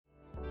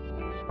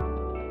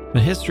The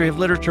History of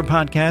Literature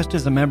podcast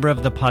is a member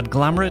of the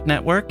Podglomerate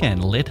Network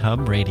and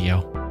LitHub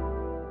Radio.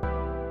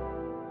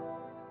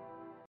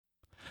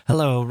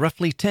 Hello.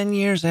 Roughly 10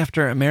 years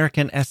after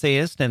American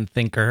essayist and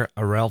thinker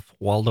Ralph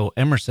Waldo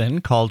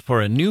Emerson called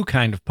for a new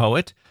kind of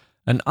poet,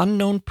 an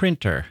unknown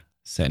printer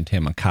sent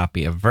him a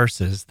copy of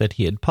verses that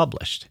he had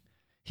published.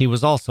 He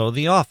was also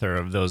the author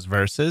of those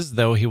verses,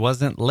 though he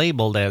wasn't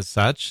labeled as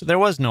such. There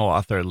was no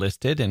author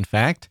listed, in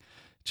fact,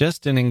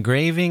 just an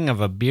engraving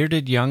of a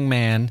bearded young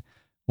man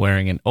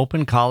wearing an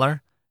open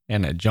collar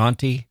and a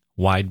jaunty,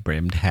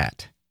 wide-brimmed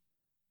hat.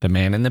 The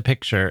man in the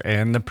picture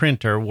and the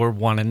printer were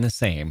one and the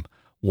same,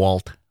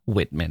 Walt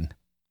Whitman.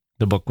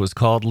 The book was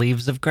called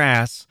Leaves of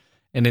Grass,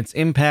 and its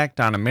impact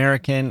on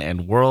American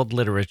and world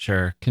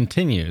literature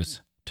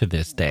continues to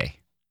this day.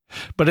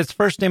 But its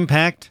first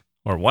impact,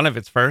 or one of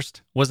its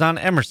first, was on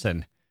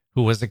Emerson,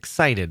 who was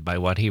excited by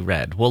what he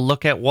read. We'll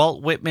look at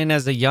Walt Whitman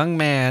as a young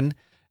man,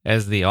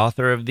 as the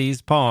author of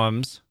these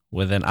poems,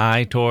 with an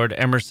eye toward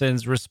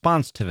Emerson's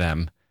response to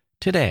them,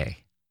 today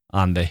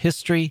on the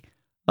History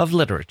of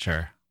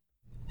Literature.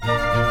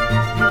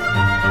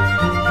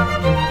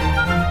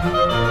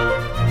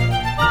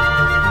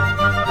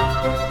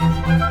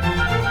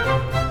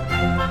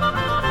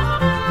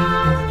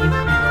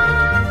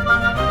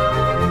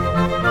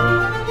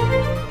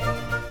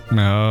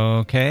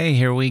 Okay,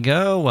 here we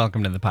go.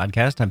 Welcome to the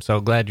podcast. I'm so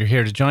glad you're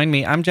here to join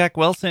me. I'm Jack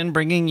Wilson,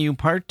 bringing you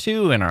part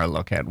 2 in our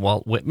look at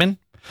Walt Whitman.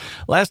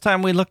 Last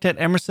time we looked at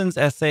Emerson's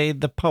essay,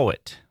 The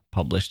Poet,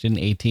 published in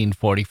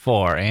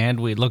 1844, and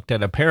we looked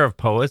at a pair of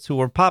poets who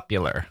were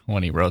popular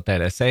when he wrote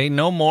that essay.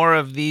 No more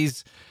of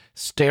these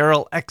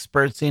sterile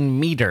experts in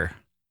meter,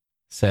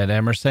 said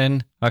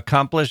Emerson.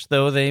 Accomplished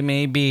though they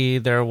may be,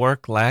 their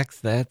work lacks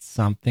that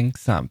something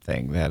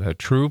that a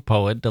true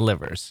poet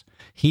delivers.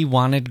 He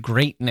wanted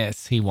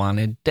greatness. He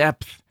wanted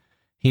depth.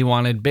 He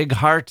wanted big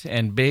heart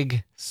and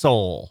big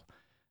soul.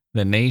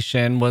 The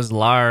nation was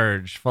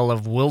large, full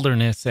of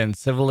wilderness and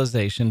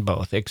civilization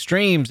both,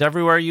 extremes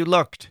everywhere you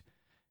looked.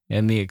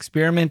 And the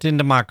experiment in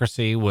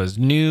democracy was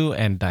new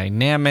and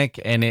dynamic,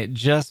 and it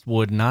just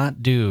would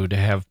not do to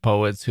have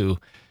poets who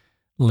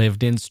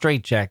lived in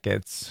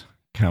straitjackets,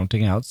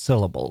 counting out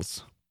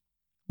syllables.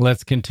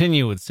 Let's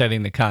continue with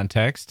setting the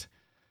context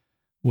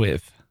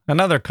with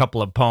another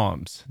couple of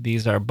poems.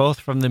 These are both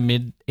from the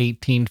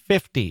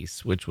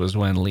mid-1850s, which was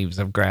when Leaves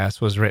of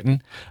Grass was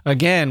written.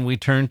 Again, we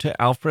turn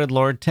to Alfred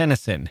Lord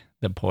Tennyson,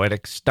 the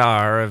poetic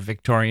star of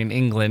Victorian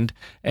England,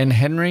 and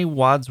Henry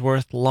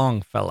Wadsworth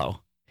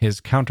Longfellow, his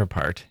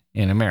counterpart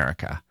in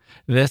America.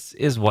 This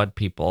is what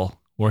people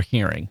were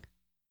hearing.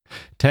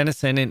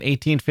 Tennyson in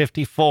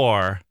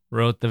 1854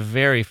 wrote the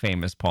very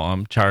famous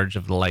poem, Charge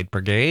of the Light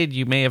Brigade.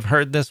 You may have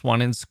heard this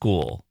one in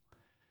school.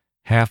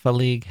 Half a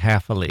league,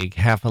 half a league,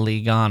 half a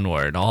league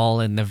onward, all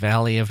in the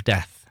valley of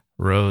death,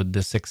 rode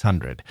the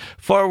 600.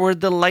 Forward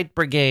the light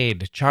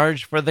brigade,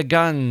 charge for the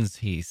guns,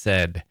 he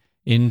said.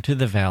 Into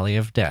the valley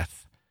of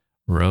death,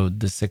 rode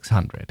the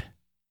 600.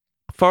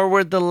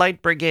 Forward the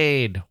light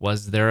brigade,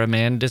 was there a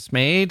man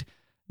dismayed?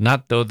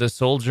 Not though the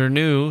soldier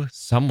knew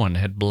someone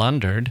had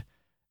blundered.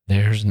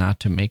 Theirs not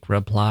to make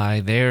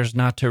reply, theirs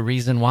not to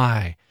reason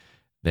why,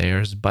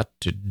 theirs but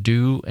to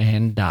do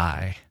and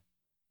die.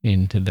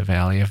 Into the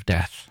valley of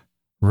death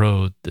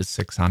rode the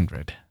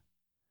 600.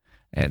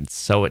 And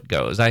so it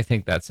goes. I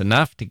think that's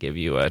enough to give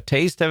you a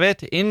taste of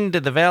it.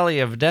 Into the valley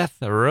of death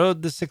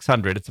rode the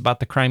 600. It's about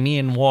the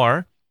Crimean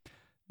War,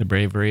 the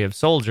bravery of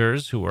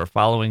soldiers who were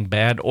following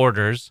bad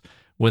orders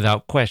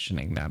without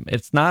questioning them.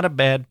 It's not a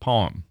bad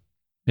poem.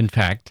 In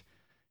fact,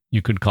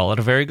 you could call it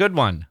a very good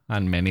one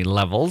on many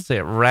levels.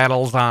 It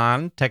rattles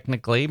on,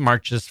 technically,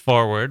 marches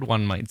forward,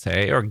 one might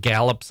say, or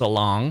gallops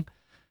along.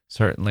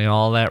 Certainly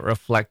all that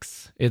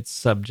reflects its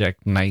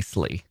subject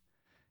nicely.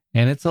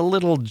 And it's a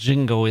little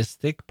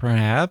jingoistic,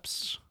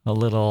 perhaps, a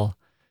little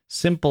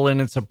simple in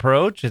its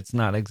approach. It's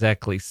not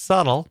exactly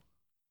subtle,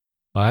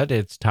 but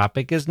its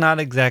topic is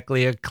not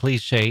exactly a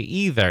cliche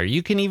either.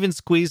 You can even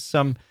squeeze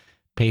some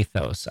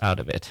pathos out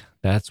of it.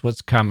 That's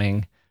what's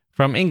coming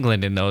from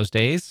England in those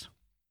days.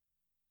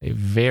 A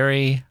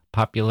very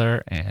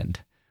popular and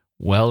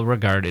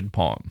well-regarded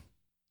poem.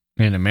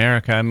 In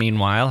America,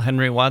 meanwhile,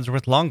 Henry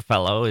Wadsworth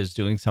Longfellow is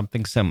doing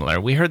something similar.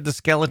 We heard The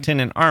Skeleton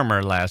in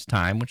Armor last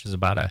time, which is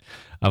about a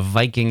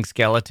Viking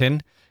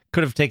skeleton.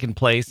 Could have taken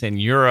place in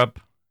Europe,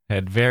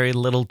 had very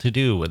little to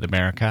do with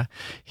America.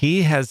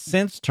 He has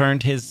since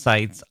turned his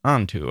sights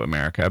onto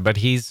America, but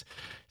he's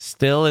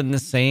still in the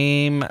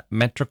same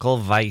metrical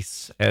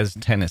vice as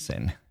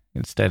Tennyson.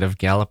 Instead of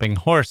galloping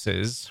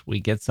horses,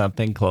 we get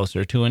something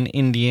closer to an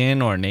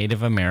Indian or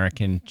Native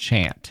American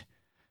chant.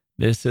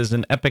 This is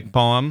an epic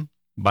poem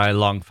by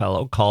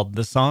Longfellow called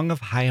The Song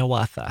of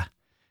Hiawatha.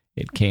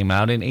 It came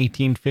out in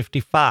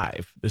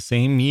 1855, the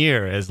same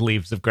year as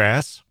Leaves of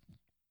Grass,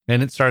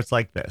 and it starts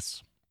like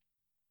this.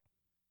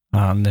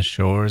 On the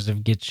shores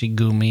of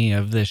Gitche-Gumee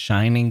of the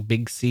shining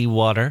Big Sea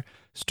water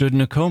stood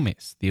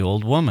Nokomis, the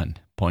old woman,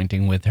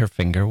 pointing with her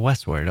finger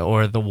westward,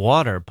 or the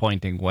water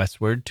pointing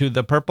westward to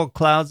the purple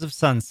clouds of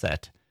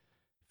sunset.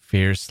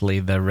 Fiercely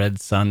the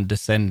red sun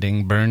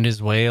descending burned his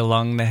way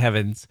along the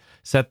heavens,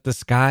 set the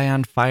sky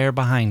on fire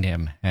behind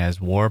him, as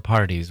war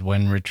parties,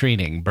 when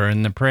retreating,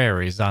 burn the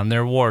prairies on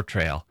their war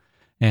trail.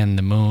 And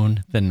the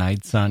moon, the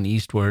night sun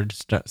eastward,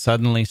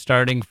 suddenly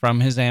starting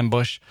from his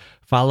ambush,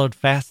 followed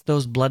fast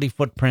those bloody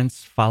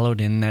footprints, followed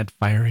in that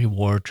fiery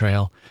war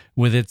trail,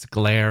 with its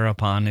glare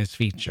upon his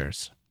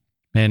features.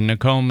 And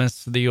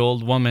Nokomis, the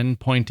old woman,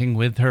 pointing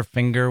with her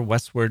finger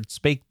westward,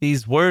 spake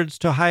these words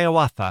to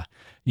Hiawatha: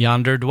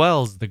 Yonder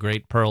dwells the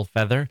great pearl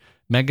feather,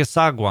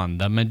 Megasagwan,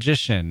 the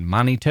magician,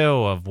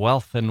 Manito of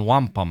wealth and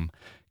wampum,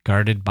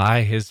 guarded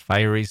by his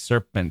fiery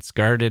serpents,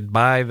 guarded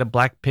by the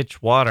black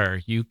pitch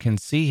water. You can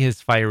see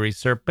his fiery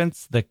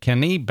serpents, the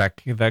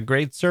Kennebec, the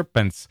great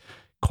serpents,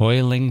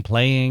 coiling,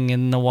 playing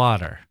in the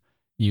water.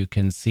 You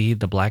can see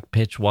the black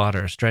pitch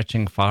water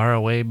stretching far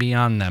away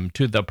beyond them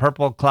to the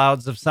purple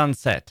clouds of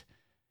sunset.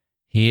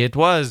 He it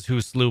was who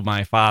slew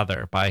my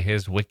father by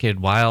his wicked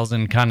wiles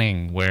and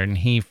cunning, when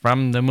he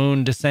from the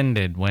moon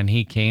descended, when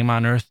he came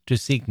on earth to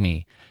seek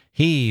me.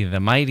 He, the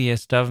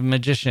mightiest of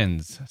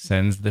magicians,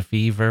 sends the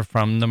fever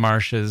from the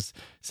marshes,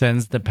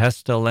 sends the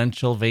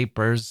pestilential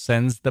vapors,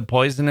 sends the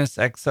poisonous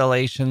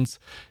exhalations,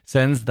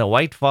 sends the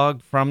white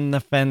fog from the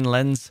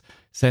fenlands,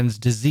 sends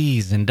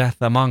disease and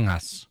death among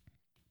us.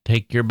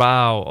 Take your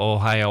bow, O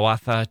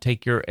Hiawatha,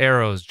 take your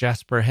arrows,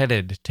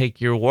 jasper-headed, take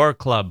your war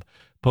club,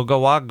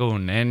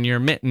 Pugawagun, and your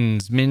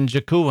mittens,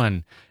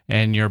 Minjakuan,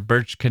 and your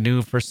birch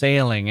canoe for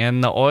sailing,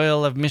 and the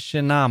oil of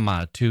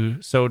Mishinama,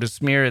 so to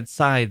smear its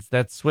sides,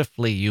 that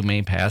swiftly you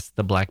may pass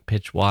the black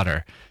pitch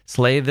water.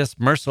 Slay this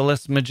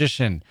merciless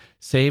magician,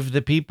 save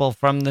the people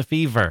from the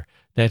fever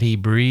that he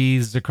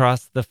breathes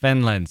across the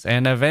fenlands,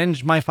 and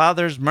avenge my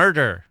father's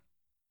murder.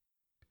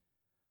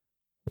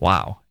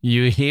 Wow.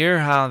 You hear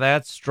how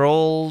that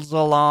strolls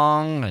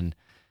along,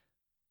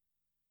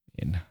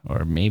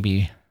 or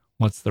maybe,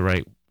 what's the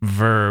right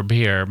verb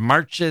here?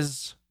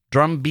 Marches,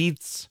 drum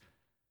beats,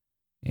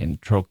 in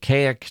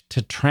trochaic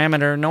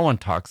tetrameter. No one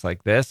talks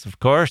like this. Of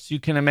course, you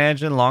can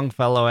imagine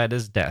Longfellow at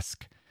his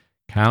desk,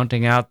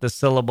 counting out the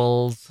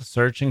syllables,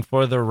 searching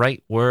for the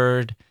right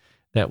word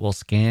that will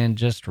scan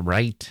just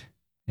right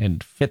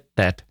and fit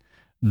that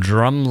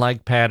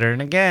drum-like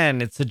pattern.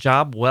 Again, it's a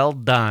job well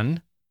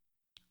done.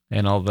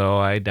 And although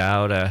I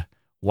doubt a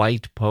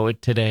white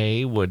poet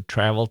today would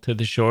travel to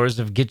the shores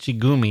of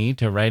Gitchigumi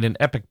to write an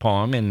epic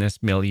poem in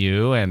this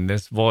milieu and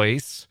this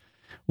voice,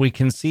 we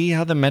can see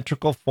how the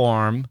metrical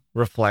form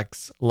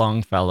reflects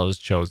Longfellow's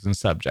chosen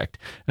subject.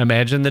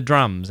 Imagine the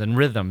drums and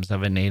rhythms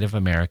of a Native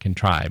American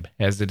tribe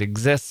as it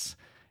exists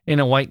in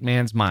a white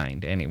man's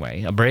mind,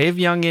 anyway. A brave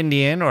young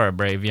Indian or a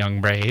brave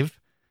young brave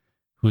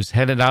who's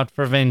headed out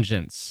for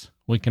vengeance.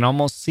 We can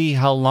almost see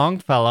how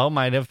Longfellow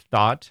might have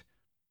thought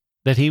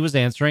that he was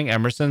answering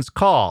Emerson's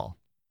call.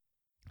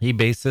 He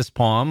based this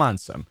poem on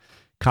some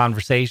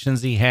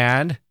conversations he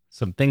had,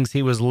 some things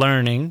he was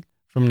learning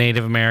from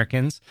Native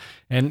Americans.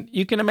 And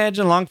you can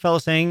imagine Longfellow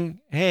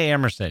saying, hey,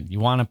 Emerson, you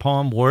want a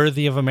poem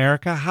worthy of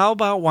America? How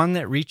about one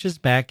that reaches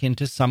back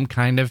into some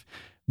kind of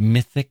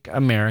mythic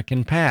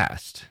American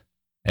past,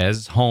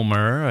 as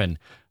Homer and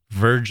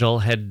Virgil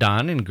had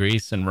done in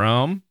Greece and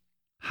Rome?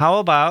 How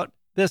about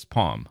this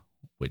poem,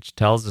 which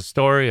tells the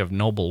story of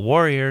noble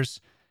warriors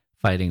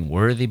fighting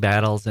worthy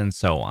battles and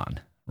so on,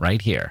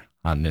 right here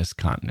on this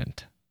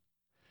continent?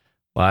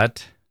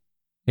 But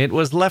it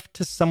was left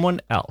to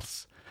someone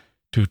else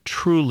to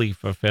truly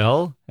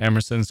fulfill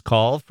Emerson's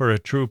call for a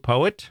true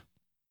poet.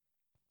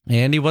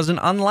 And he was an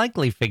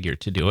unlikely figure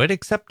to do it,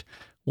 except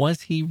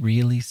was he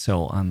really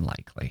so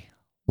unlikely?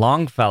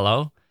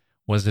 Longfellow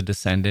was a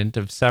descendant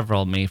of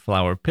several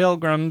Mayflower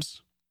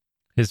pilgrims.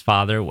 His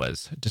father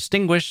was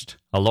distinguished,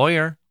 a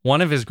lawyer.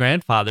 One of his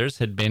grandfathers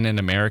had been an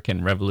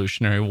American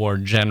Revolutionary War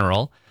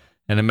general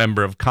and a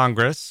member of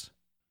Congress,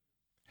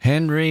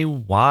 Henry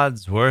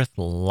Wadsworth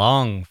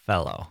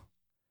Longfellow.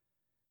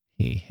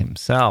 He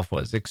himself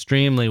was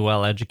extremely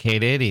well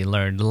educated. He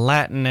learned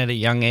Latin at a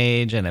young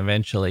age, and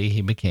eventually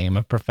he became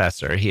a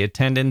professor. He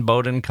attended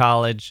Bowdoin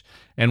College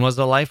and was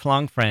a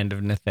lifelong friend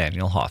of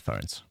Nathaniel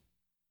Hawthorne's.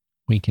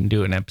 We can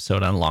do an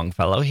episode on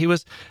Longfellow. He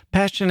was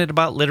passionate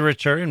about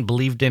literature and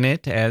believed in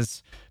it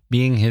as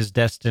being his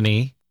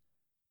destiny.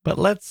 But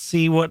let's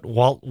see what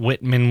Walt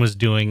Whitman was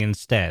doing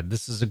instead.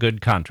 This is a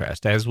good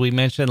contrast. As we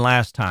mentioned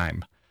last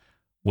time,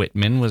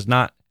 Whitman was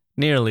not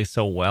nearly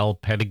so well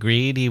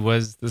pedigreed. He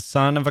was the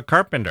son of a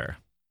carpenter,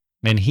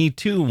 and he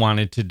too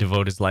wanted to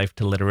devote his life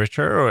to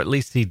literature, or at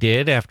least he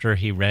did after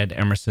he read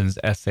Emerson's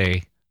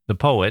essay, The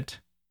Poet.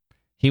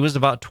 He was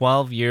about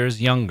 12 years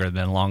younger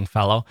than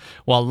Longfellow.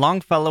 While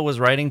Longfellow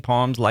was writing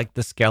poems like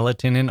The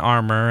Skeleton in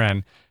Armor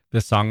and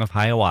The Song of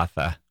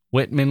Hiawatha,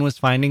 Whitman was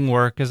finding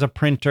work as a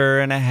printer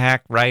and a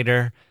hack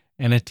writer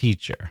and a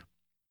teacher.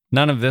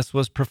 None of this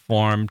was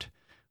performed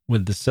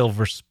with the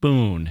silver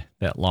spoon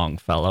that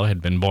Longfellow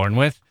had been born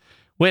with.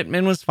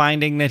 Whitman was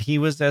finding that he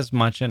was as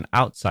much an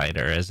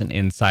outsider as an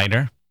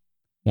insider.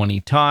 When he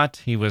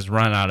taught, he was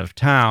run out of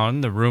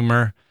town. The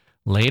rumor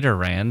later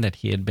ran that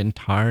he had been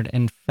tarred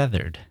and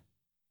feathered.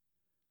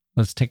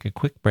 Let's take a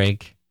quick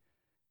break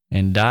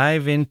and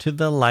dive into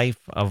the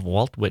life of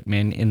Walt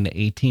Whitman in the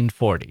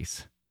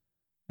 1840s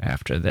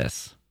after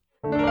this.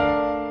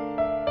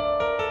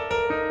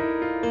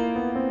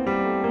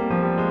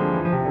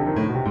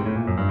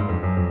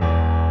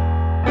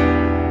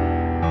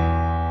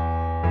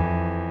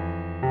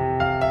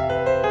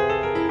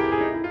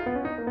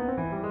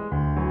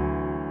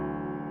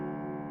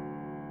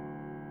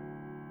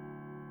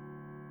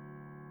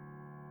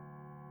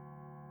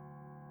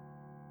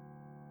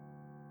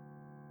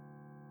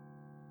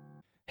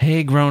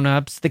 Hey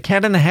grown-ups, the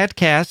Cat in the Hat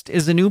Cast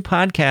is a new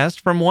podcast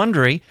from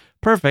Wondery,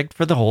 perfect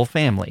for the whole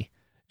family.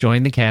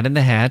 Join the Cat in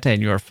the Hat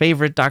and your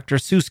favorite Dr.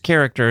 Seuss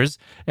characters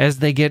as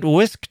they get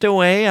whisked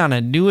away on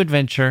a new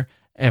adventure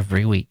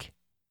every week.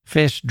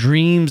 Fish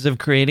dreams of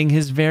creating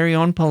his very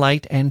own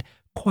polite and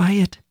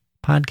quiet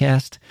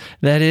podcast.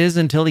 That is,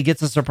 until he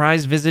gets a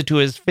surprise visit to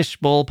his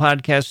Fishbowl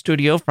podcast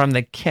studio from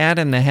the Cat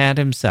in the Hat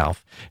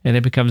himself, and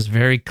it becomes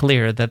very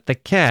clear that the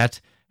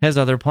cat has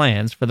other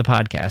plans for the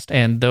podcast,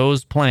 and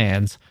those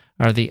plans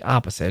are the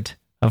opposite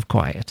of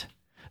quiet.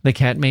 The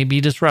cat may be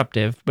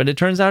disruptive, but it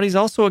turns out he's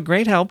also a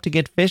great help to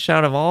get fish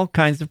out of all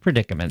kinds of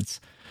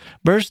predicaments.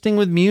 Bursting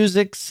with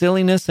music,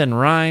 silliness, and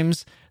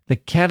rhymes, the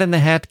Cat in the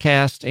Hat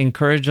Cast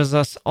encourages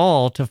us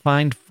all to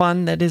find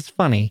fun that is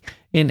funny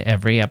in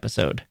every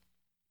episode.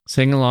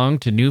 Sing along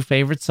to new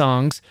favorite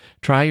songs,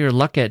 try your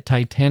luck at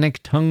Titanic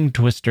tongue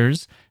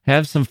twisters,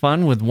 have some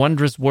fun with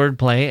wondrous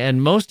wordplay,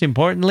 and most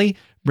importantly,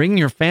 bring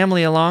your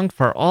family along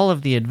for all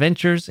of the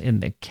adventures in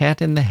the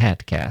Cat in the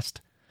Hat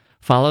Cast.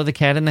 Follow the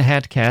Cat in the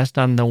Hat Cast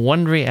on the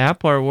Wondery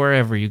app or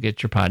wherever you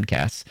get your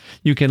podcasts.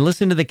 You can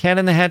listen to the Cat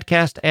in the Hat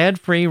Cast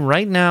ad-free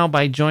right now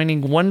by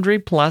joining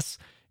Wondery Plus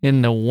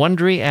in the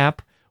Wondery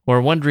app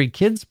or Wondery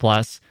Kids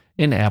Plus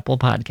in Apple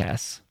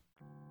Podcasts.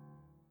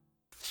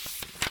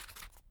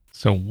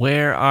 So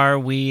where are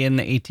we in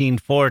the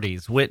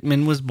 1840s?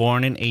 Whitman was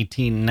born in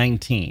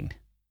 1819.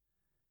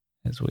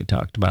 As we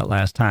talked about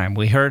last time,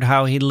 we heard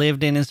how he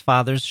lived in his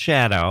father's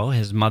shadow,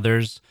 his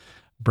mother's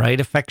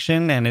bright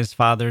affection, and his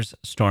father's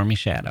stormy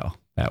shadow.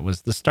 That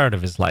was the start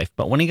of his life.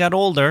 But when he got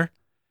older,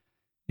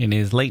 in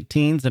his late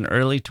teens and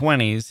early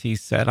 20s, he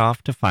set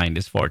off to find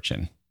his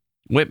fortune.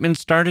 Whitman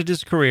started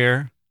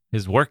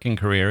his working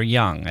career,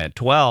 young. At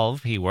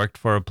 12, he worked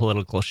for a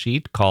political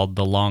sheet called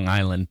the Long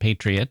Island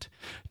Patriot.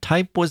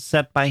 Type was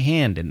set by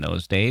hand in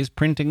those days.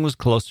 Printing was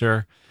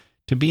closer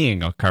to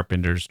being a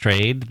carpenter's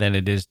trade than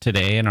it is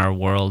today in our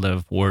world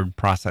of word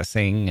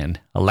processing and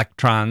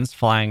electrons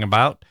flying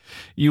about.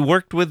 You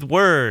worked with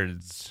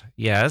words,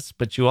 yes,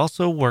 but you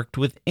also worked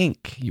with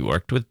ink. You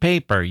worked with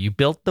paper. You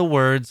built the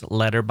words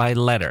letter by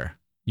letter.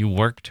 You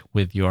worked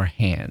with your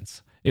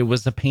hands. It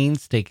was a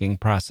painstaking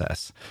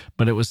process,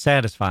 but it was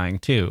satisfying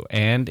too,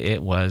 and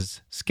it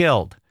was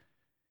skilled.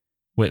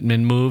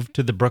 Whitman moved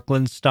to the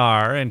Brooklyn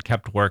Star and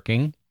kept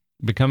working,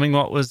 becoming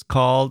what was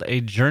called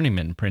a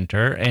journeyman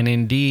printer, and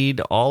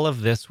indeed all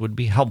of this would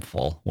be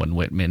helpful when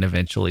Whitman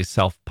eventually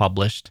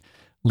self-published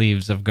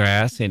Leaves of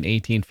Grass in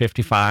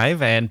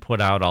 1855 and put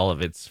out all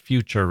of its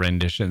future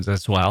renditions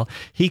as well.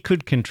 He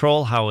could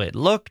control how it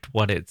looked,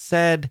 what it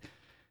said,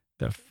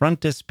 the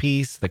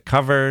frontispiece, the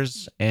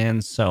covers,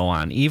 and so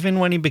on. Even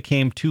when he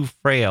became too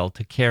frail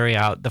to carry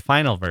out the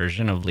final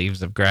version of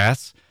Leaves of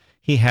Grass,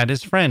 he had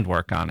his friend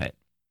work on it.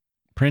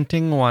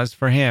 Printing was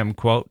for him,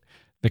 quote,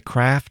 the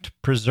craft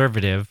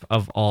preservative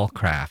of all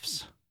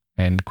crafts,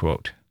 end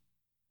quote.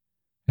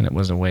 And it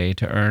was a way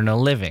to earn a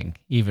living,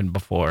 even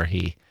before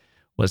he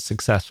was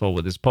successful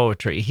with his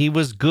poetry. He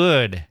was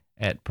good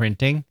at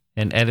printing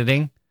and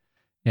editing,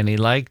 and he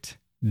liked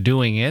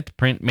doing it,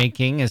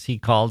 printmaking, as he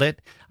called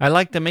it. I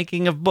like the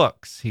making of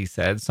books, he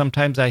said.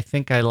 Sometimes I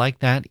think I like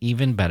that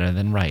even better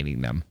than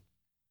writing them.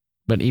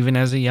 But even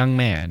as a young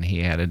man,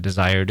 he had a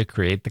desire to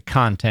create the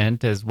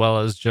content as well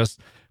as just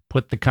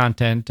put the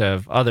content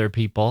of other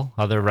people,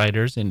 other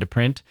writers, into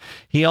print.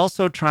 He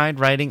also tried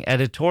writing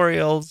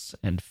editorials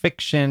and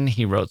fiction.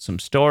 He wrote some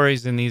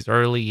stories in these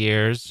early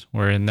years.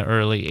 We're in the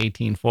early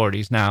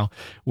 1840s now,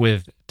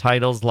 with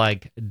titles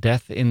like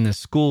Death in the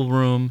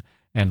Schoolroom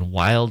and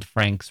Wild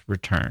Frank's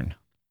Return.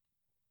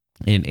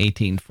 In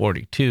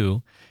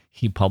 1842,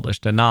 he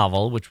published a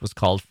novel which was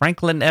called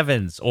Franklin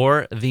Evans,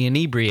 or The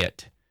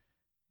Inebriate.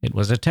 It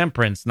was a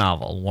temperance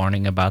novel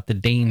warning about the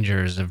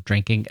dangers of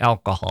drinking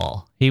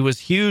alcohol. He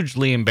was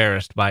hugely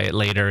embarrassed by it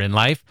later in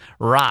life.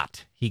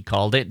 Rot, he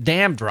called it.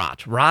 Damned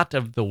rot. Rot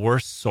of the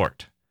worst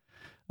sort.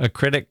 A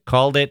critic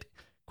called it,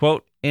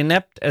 quote,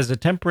 inept as a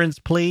temperance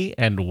plea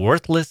and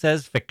worthless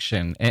as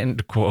fiction,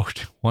 end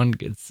quote. One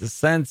gets the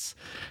sense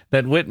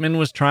that Whitman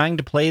was trying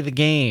to play the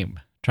game,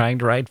 trying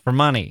to write for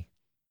money,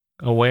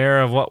 aware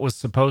of what was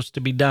supposed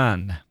to be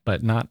done,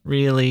 but not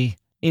really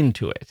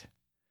into it.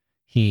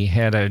 He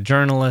had a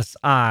journalist's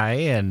eye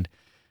and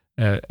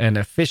an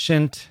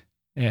efficient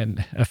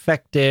and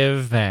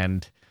effective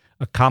and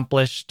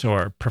accomplished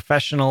or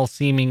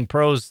professional-seeming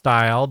prose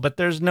style, but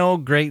there's no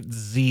great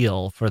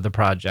zeal for the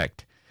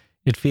project.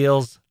 It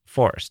feels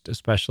forced,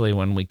 especially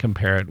when we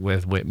compare it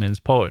with Whitman's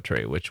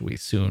poetry, which we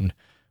soon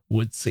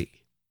would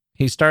see.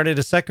 He started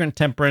a second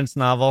temperance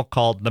novel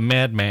called The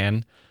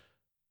Madman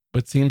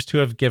but seems to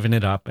have given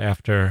it up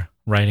after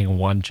writing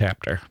one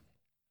chapter.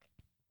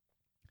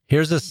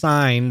 Here's a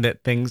sign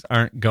that things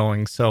aren't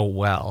going so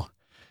well.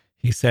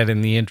 He said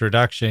in the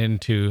introduction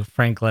to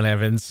Franklin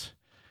Evans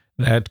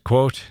that,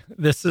 quote,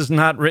 "This is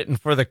not written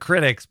for the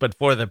critics, but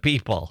for the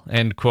people,"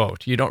 end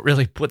quote. You don't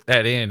really put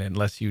that in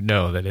unless you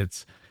know that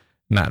it's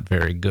not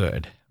very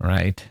good,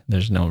 right?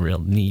 There's no real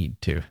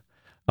need to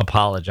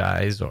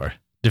apologize or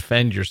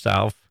defend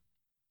yourself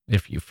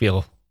if you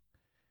feel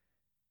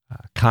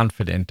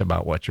confident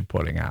about what you're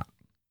putting out.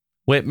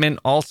 Whitman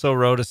also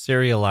wrote a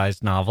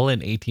serialized novel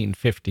in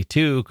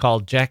 1852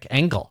 called Jack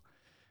Engle,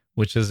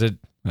 which is a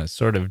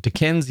sort of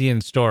Dickensian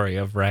story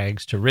of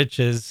rags to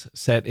riches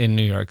set in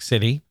New York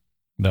City,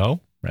 though,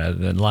 rather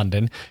than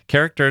London.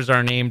 Characters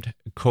are named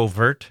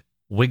Covert,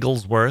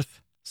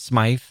 Wigglesworth,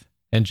 Smythe,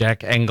 and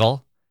Jack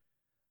Engle,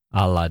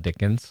 a la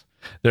Dickens.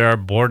 There are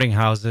boarding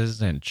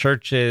houses and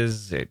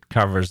churches. It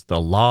covers the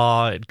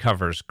law. It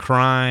covers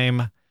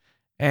crime.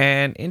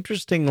 And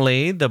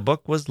interestingly, the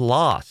book was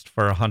lost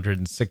for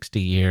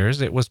 160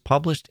 years. It was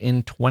published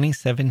in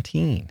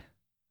 2017.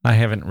 I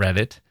haven't read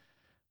it,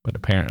 but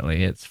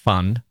apparently it's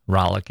fun,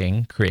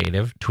 rollicking,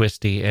 creative,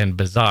 twisty, and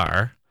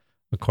bizarre,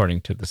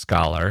 according to the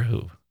scholar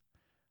who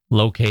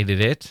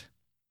located it.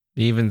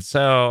 Even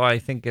so, I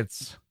think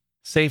it's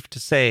safe to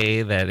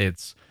say that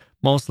it's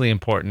mostly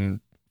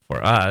important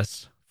for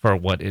us for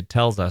what it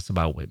tells us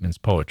about Whitman's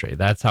poetry.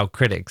 That's how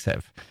critics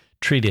have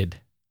treated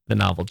the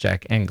novel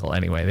Jack Engle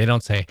anyway. They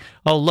don't say,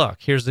 oh, look,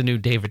 here's the new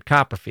David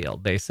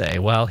Copperfield. They say,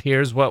 well,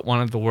 here's what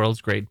one of the world's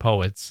great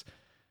poets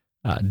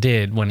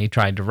did when he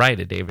tried to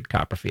write a David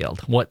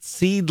Copperfield. What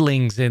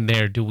seedlings in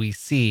there do we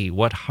see?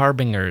 What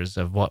harbingers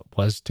of what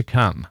was to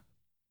come?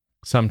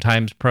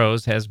 Sometimes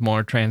prose has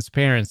more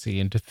transparency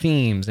into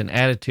themes and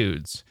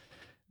attitudes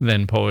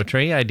than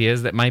poetry.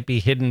 Ideas that might be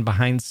hidden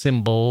behind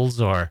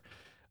symbols or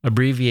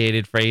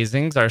abbreviated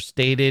phrasings are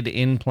stated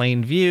in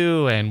plain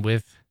view and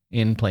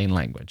in plain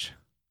language.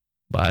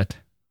 But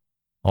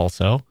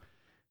also,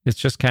 it's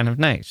just kind of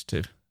nice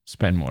to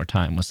spend more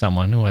time with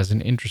someone who has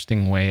an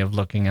interesting way of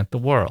looking at the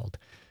world.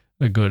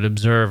 A good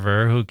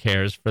observer who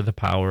cares for the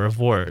power of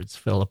words.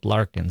 Philip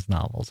Larkin's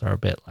novels are a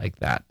bit like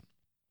that.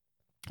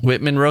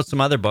 Whitman wrote some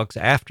other books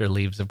after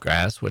Leaves of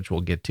Grass, which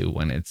we'll get to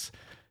when it's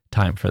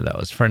time for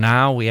those. For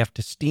now, we have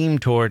to steam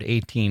toward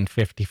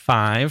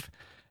 1855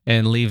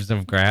 and Leaves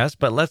of Grass,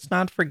 but let's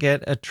not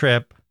forget a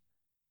trip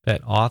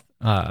that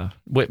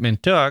Whitman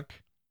took,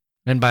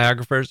 and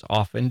biographers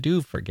often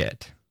do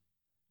forget.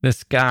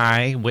 This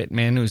guy,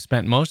 Whitman, who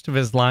spent most of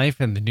his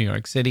life in the New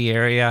York City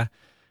area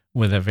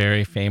with a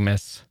very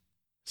famous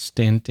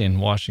stint in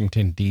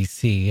Washington,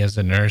 D.C. as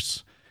a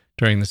nurse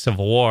during the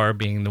Civil War,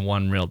 being the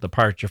one real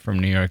departure from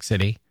New York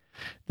City.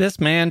 This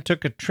man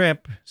took a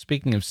trip,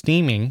 speaking of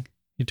steaming,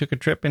 he took a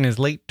trip in his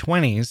late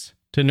 20s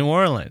to New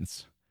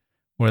Orleans,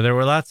 where there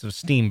were lots of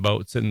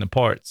steamboats in the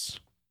ports.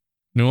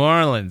 New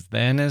Orleans,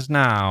 then as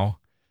now,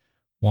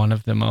 one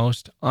of the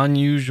most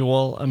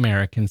unusual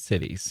American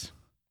cities.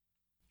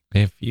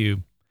 If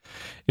you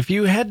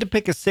had to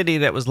pick a city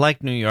that was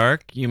like New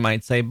York, you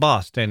might say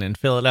Boston and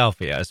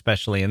Philadelphia,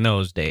 especially in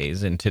those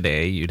days. And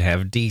today you'd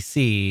have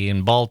D.C.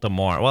 and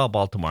Baltimore. Well,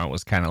 Baltimore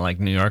was kind of like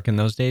New York in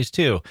those days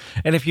too.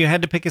 And if you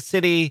had to pick a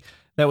city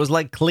that was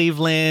like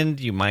Cleveland,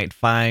 you might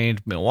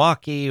find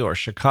Milwaukee or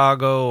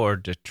Chicago or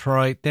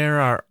Detroit. There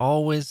are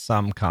always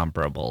some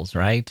comparables,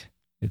 right?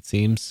 It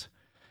seems.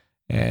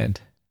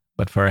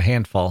 But for a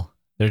handful,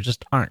 there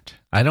just aren't.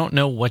 I don't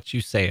know what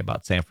you say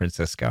about San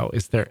Francisco.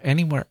 Is there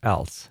anywhere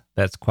else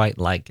that's quite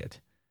like it?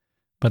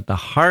 But the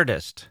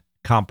hardest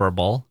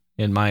comparable,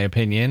 in my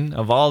opinion,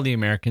 of all the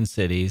American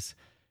cities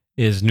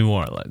is New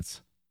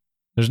Orleans.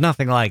 There's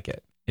nothing like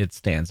it. It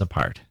stands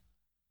apart.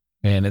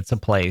 And it's a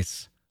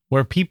place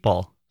where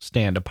people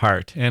stand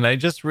apart. And I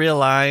just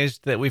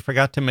realized that we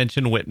forgot to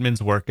mention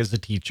Whitman's work as a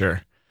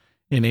teacher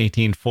in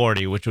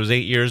 1840, which was 8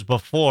 years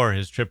before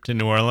his trip to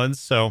New Orleans.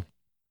 So,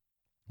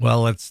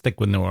 well, let's stick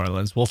with New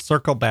Orleans. We'll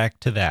circle back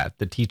to that,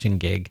 the teaching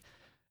gig,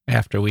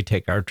 after we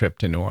take our trip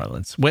to New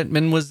Orleans.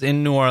 Whitman was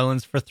in New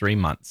Orleans for 3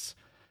 months,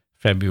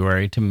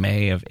 February to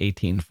May of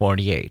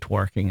 1848,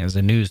 working as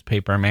a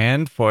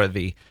newspaperman for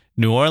the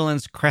New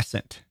Orleans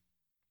Crescent,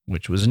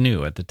 which was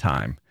new at the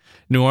time.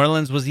 New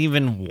Orleans was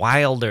even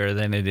wilder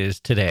than it is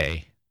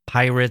today.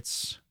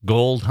 Pirates,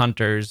 gold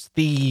hunters,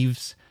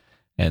 thieves,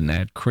 and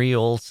that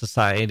Creole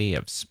society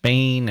of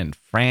Spain and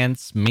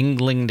France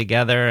mingling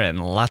together,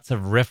 and lots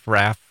of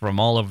riffraff from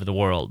all over the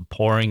world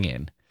pouring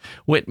in.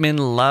 Whitman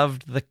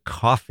loved the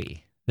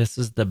coffee. This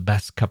is the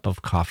best cup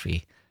of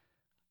coffee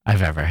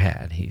I've ever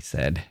had, he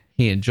said.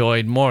 He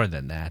enjoyed more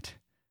than that,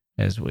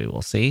 as we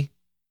will see.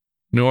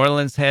 New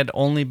Orleans had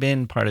only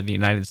been part of the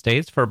United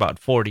States for about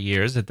 40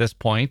 years at this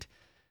point,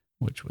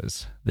 which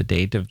was the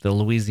date of the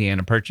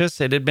Louisiana Purchase.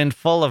 It had been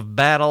full of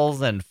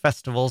battles and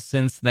festivals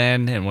since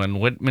then, and when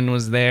Whitman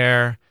was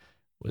there,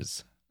 it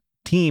was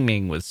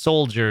teeming with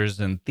soldiers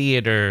and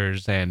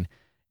theaters and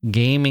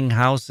gaming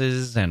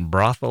houses and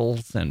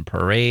brothels and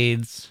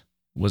parades.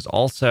 It was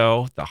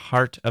also the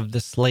heart of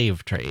the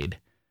slave trade,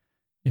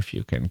 if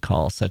you can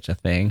call such a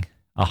thing.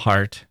 a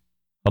heart,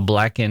 a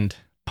blackened,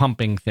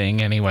 pumping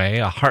thing anyway,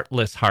 a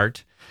heartless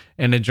heart.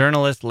 And a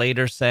journalist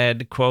later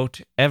said,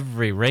 quote,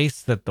 "Every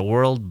race that the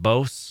world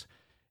boasts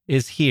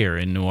is here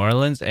in New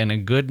Orleans, and a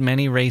good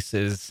many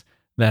races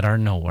that are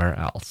nowhere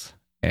else,"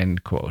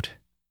 end quote.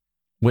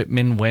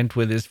 Whitman went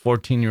with his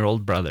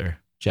 14-year-old brother,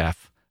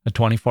 Jeff, a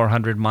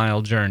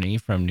 2,400-mile journey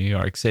from New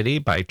York City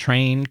by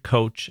train,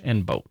 coach,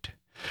 and boat.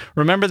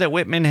 Remember that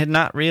Whitman had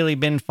not really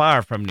been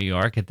far from New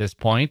York at this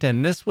point,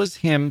 and this was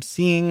him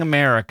seeing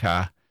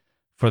America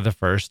for the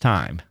first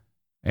time.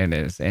 And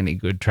as any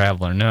good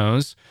traveler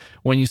knows,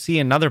 when you see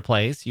another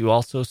place, you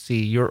also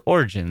see your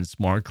origins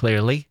more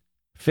clearly.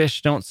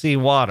 Fish don't see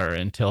water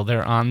until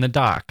they're on the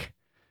dock,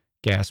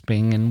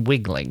 gasping and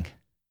wiggling.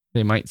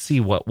 They might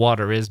see what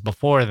water is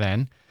before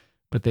then,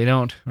 but they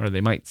don't, or they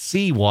might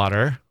see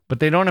water, but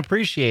they don't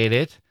appreciate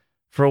it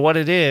for what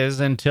it is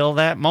until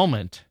that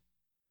moment.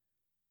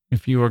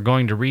 If you were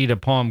going to read a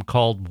poem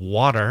called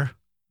Water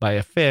by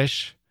a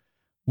fish,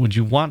 would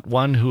you want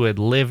one who had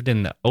lived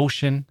in the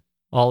ocean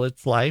all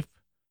its life?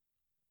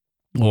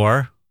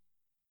 Or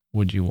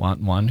would you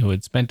want one who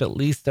had spent at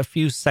least a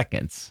few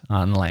seconds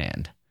on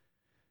land?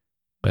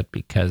 But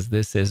because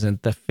this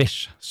isn't the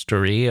fish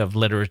story of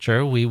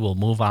literature, we will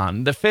move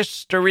on. The fish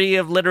story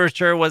of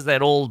literature was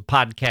that old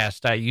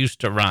podcast I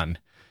used to run.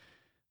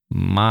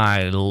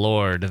 My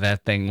Lord,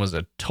 that thing was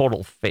a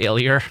total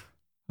failure.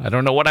 I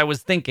don't know what I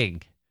was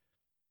thinking.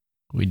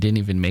 We didn't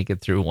even make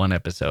it through one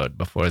episode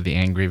before the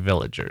angry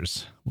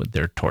villagers with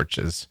their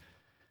torches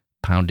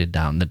pounded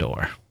down the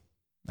door.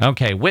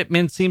 Okay,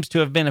 Whitman seems to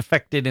have been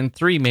affected in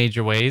three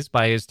major ways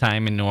by his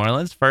time in New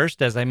Orleans.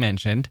 First, as I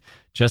mentioned,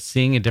 just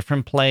seeing a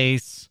different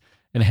place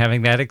and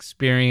having that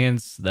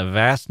experience, the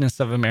vastness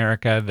of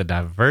America, the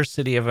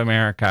diversity of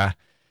America,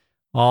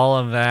 all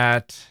of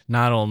that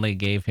not only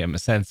gave him a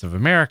sense of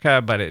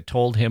America, but it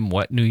told him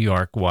what New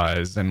York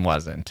was and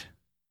wasn't.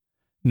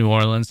 New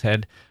Orleans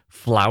had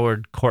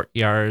flowered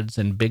courtyards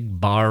and big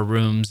bar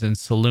rooms and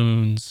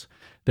saloons.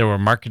 There were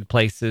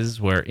marketplaces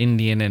where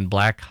Indian and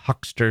black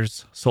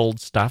hucksters sold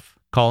stuff,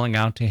 calling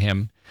out to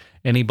him,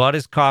 and he bought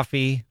his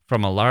coffee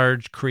from a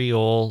large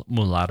Creole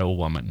mulatto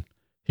woman.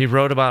 He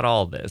wrote about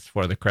all this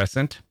for the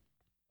Crescent.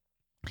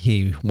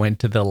 He went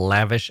to the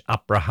lavish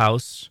opera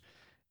house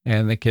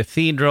and the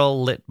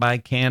cathedral lit by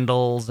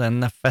candles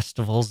and the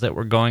festivals that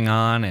were going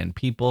on and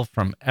people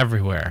from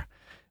everywhere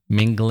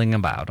mingling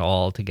about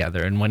all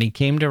together. And when he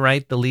came to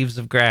write The Leaves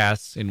of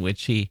Grass, in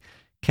which he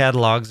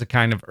catalogs a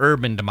kind of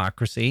urban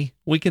democracy,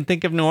 we can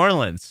think of New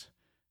Orleans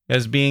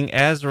as being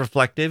as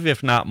reflective,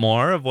 if not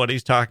more, of what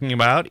he's talking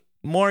about,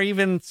 more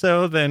even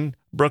so than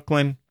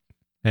Brooklyn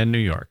and New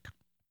York.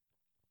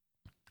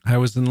 I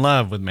was in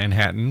love with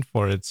Manhattan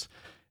for its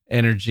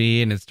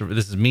energy and its,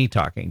 this is me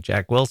talking,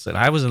 Jack Wilson.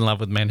 I was in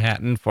love with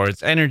Manhattan for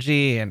its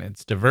energy and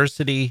its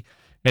diversity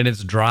and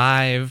its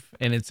drive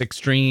and its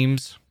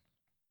extremes.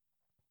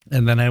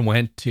 And then I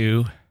went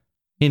to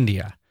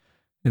India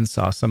and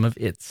saw some of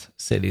its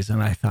cities,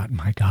 and I thought,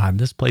 my God,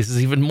 this place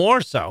is even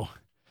more so.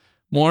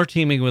 More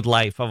teeming with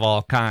life of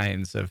all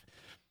kinds, of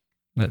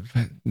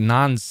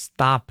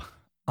non-stop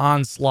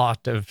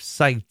onslaught of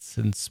sights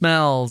and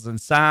smells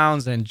and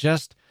sounds and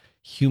just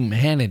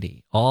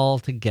humanity all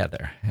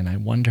together. And I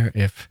wonder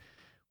if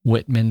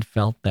Whitman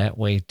felt that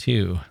way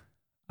too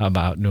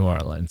about New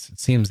Orleans. It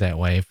seems that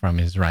way from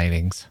his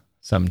writings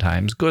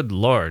sometimes. Good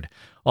Lord,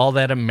 all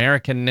that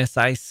Americanness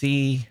I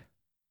see,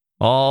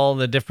 all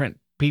the different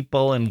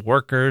people and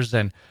workers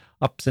and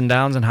ups and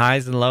downs and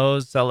highs and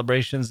lows,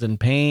 celebrations and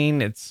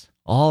pain. It's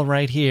all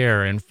right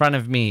here in front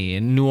of me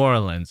in New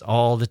Orleans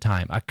all the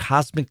time. A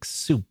cosmic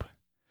soup.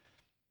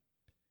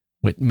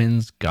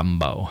 Whitman's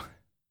gumbo.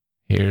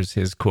 Here's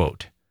his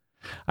quote.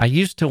 "I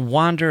used to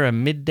wander a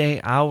midday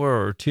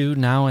hour or two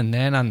now and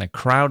then on the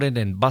crowded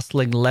and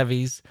bustling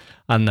levees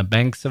on the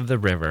banks of the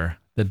river,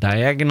 the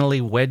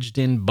diagonally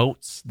wedged-in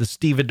boats, the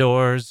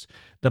stevedores,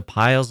 the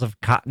piles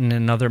of cotton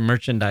and other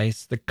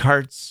merchandise, the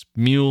carts,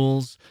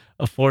 mules,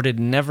 afforded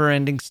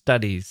never-ending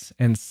studies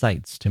and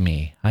sights to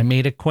me. I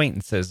made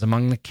acquaintances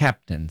among the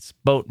captains,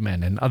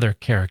 boatmen, and other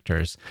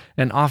characters,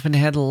 and often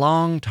had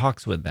long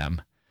talks with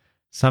them,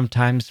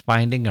 sometimes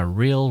finding a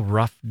real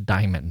rough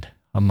diamond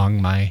among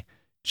my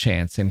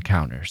chance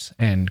encounters,"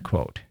 end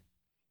quote.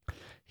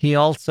 He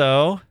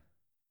also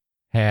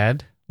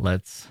had,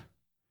 let's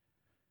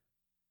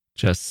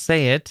just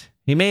say it,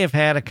 he may have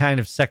had a kind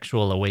of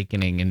sexual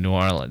awakening in New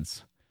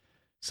Orleans.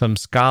 Some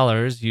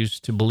scholars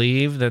used to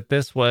believe that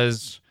this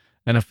was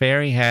an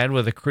affair he had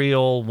with a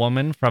Creole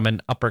woman from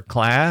an upper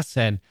class,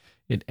 and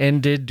it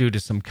ended due to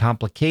some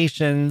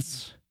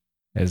complications,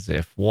 as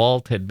if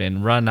Walt had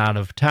been run out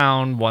of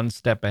town one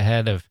step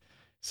ahead of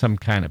some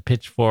kind of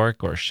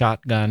pitchfork or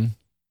shotgun.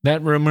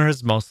 That rumor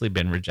has mostly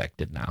been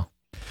rejected now.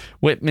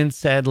 Whitman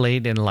said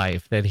late in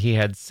life that he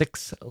had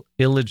 6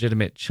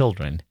 illegitimate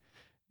children,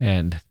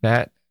 and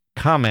that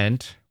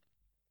comment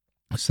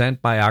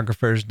sent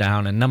biographers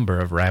down a number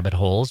of rabbit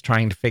holes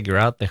trying to figure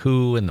out the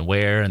who and the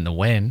where and the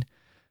when,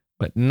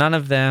 but none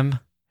of them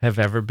have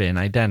ever been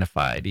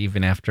identified,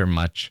 even after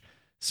much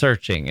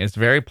searching, it's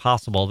very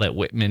possible that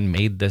Whitman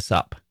made this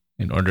up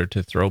in order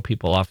to throw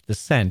people off the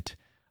scent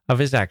of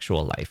his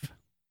actual life.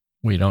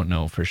 We don't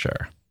know for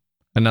sure.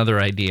 Another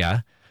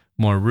idea,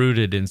 more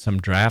rooted in some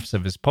drafts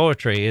of his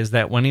poetry, is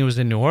that when he was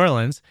in New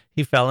Orleans,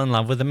 he fell in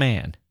love with a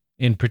man.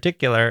 In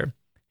particular,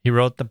 he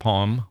wrote the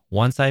poem,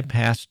 Once I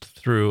Passed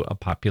Through a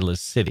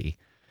Populous City,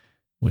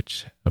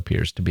 which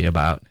appears to be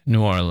about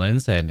New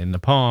Orleans. And in the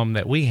poem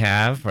that we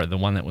have, or the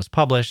one that was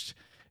published,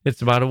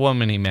 it's about a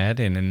woman he met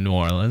in New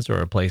Orleans, or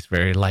a place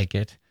very like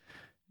it.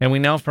 And we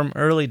know from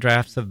early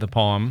drafts of the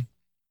poem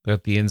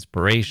that the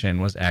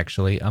inspiration was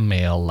actually a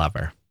male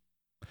lover.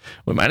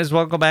 We might as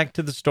well go back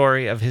to the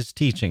story of his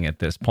teaching at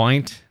this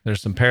point.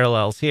 There's some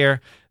parallels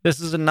here. This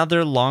is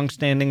another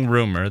long-standing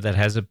rumor that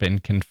hasn't been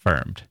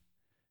confirmed.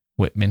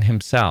 Whitman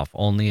himself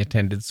only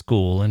attended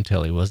school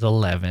until he was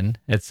 11.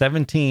 At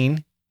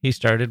 17, he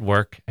started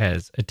work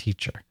as a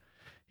teacher.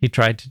 He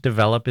tried to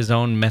develop his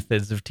own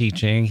methods of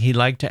teaching. He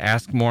liked to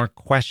ask more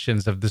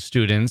questions of the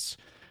students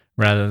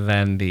rather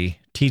than the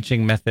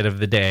teaching method of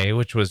the day,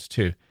 which was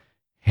to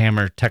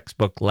hammer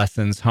textbook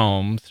lessons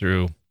home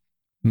through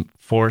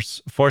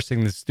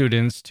forcing the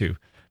students to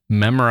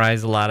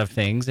memorize a lot of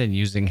things and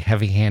using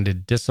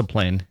heavy-handed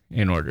discipline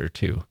in order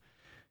to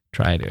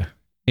try to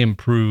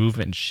improve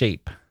and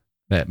shape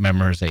that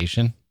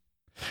memorization.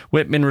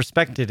 Whitman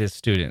respected his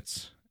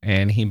students,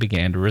 and he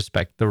began to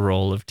respect the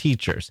role of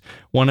teachers,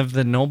 one of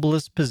the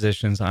noblest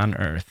positions on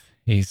earth,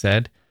 he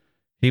said.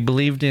 He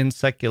believed in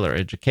secular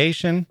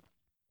education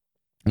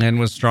and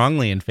was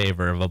strongly in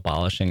favor of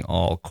abolishing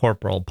all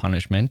corporal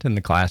punishment in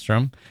the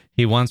classroom.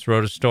 He once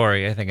wrote a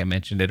story, I think I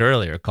mentioned it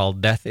earlier,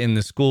 called Death in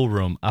the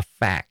Schoolroom, a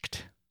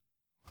Fact.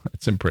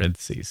 It's in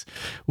parentheses,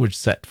 which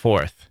set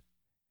forth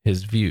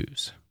his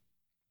views.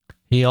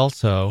 He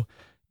also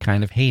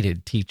kind of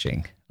hated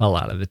teaching a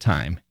lot of the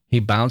time. He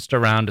bounced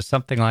around to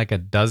something like a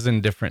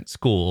dozen different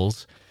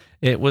schools.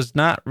 It was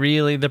not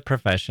really the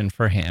profession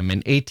for him. In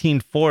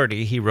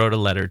 1840, he wrote a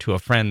letter to a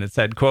friend that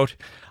said, quote,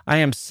 I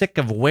am sick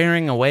of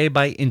wearing away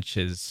by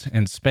inches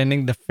and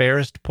spending the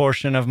fairest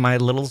portion of my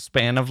little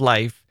span of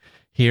life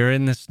here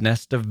in this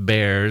nest of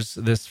bears,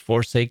 this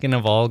forsaken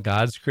of all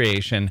God's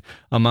creation,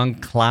 among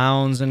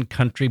clowns and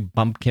country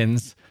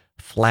bumpkins,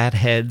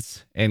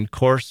 flatheads, and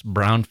coarse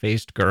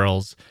brown-faced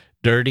girls,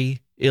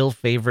 dirty,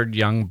 ill-favored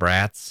young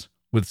brats,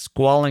 with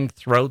squalling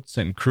throats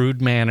and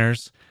crude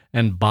manners,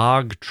 and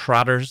bog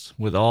trotters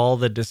with all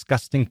the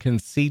disgusting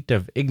conceit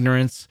of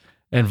ignorance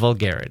and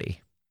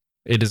vulgarity.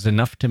 It is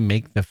enough to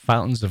make the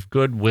fountains of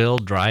goodwill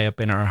dry up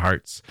in our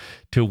hearts,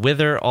 to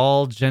wither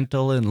all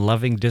gentle and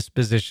loving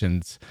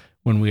dispositions,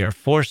 when we are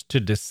forced to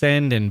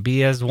descend and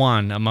be as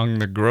one among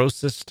the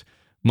grossest,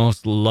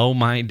 most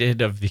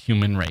low-minded of the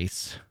human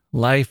race.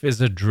 Life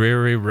is a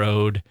dreary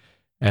road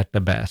at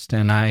the best,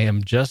 and I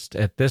am just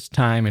at this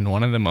time in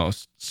one of the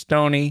most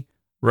stony,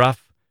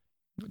 rough,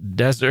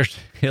 desert,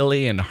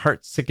 hilly, and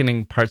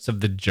heart-sickening parts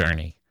of the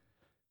journey.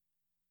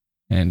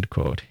 End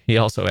quote. He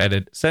also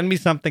added, send me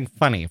something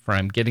funny, for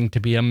I'm getting to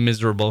be a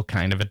miserable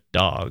kind of a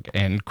dog.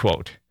 End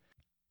quote.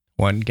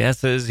 One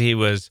guesses he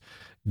was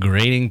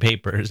grading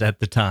papers at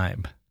the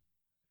time.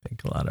 I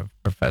think a lot of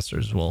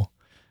professors will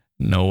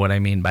know what I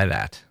mean by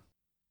that.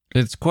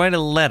 It's quite a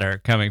letter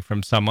coming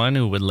from someone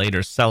who would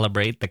later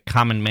celebrate the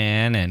common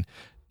man and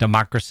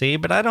democracy,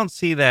 but I don't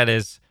see that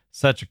as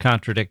such a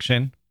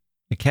contradiction.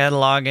 The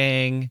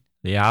cataloging,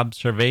 the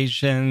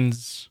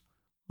observations,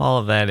 all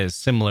of that is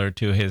similar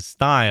to his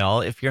style.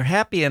 If you're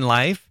happy in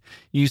life,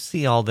 you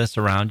see all this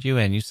around you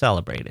and you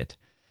celebrate it.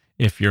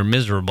 If you're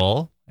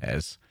miserable,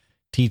 as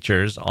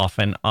teachers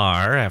often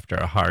are after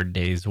a hard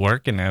day's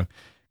work in a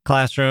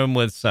classroom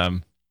with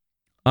some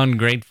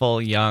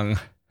ungrateful young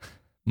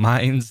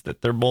minds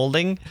that they're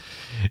molding,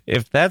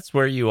 if that's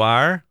where you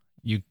are,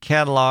 you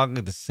catalog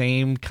the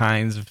same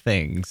kinds of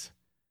things,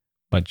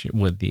 but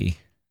with the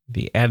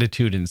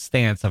attitude and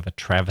stance of a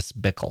Travis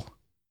Bickle.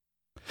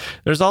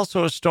 There's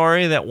also a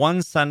story that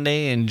one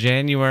Sunday in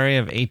January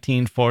of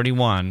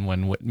 1841,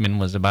 when Whitman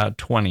was about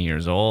 20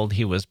 years old,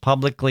 he was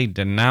publicly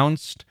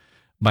denounced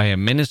by a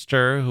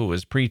minister who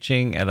was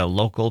preaching at a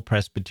local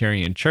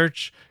Presbyterian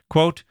church,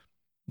 quote,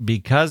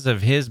 because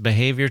of his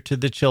behavior to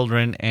the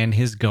children and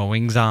his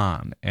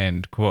goings-on,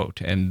 end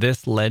quote. And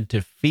this led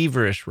to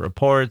feverish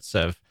reports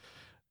of,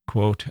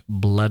 quote,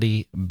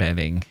 bloody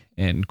bedding,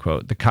 end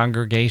quote. The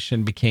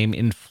congregation became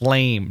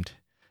inflamed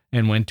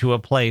and went to a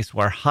place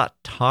where hot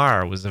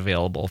tar was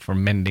available for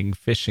mending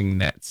fishing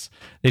nets.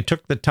 They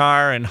took the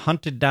tar and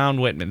hunted down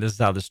Whitman. This is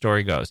how the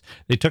story goes.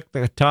 They took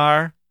the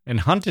tar and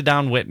hunted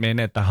down Whitman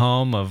at the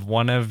home of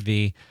one of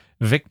the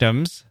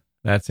victims,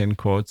 that's in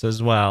quotes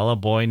as well, a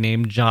boy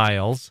named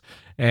Giles,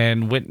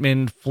 and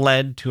Whitman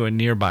fled to a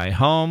nearby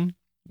home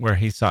where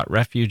he sought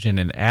refuge in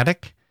an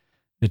attic.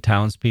 The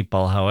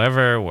townspeople,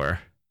 however, were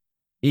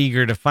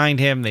eager to find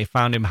him. They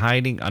found him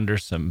hiding under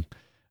some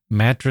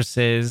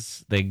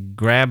mattresses. They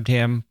grabbed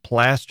him,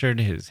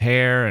 plastered his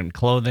hair and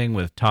clothing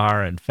with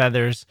tar and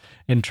feathers,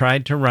 and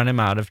tried to run him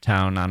out of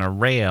town on a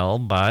rail.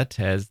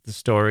 But, as the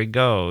story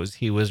goes,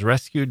 he was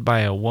rescued by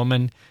a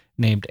woman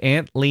named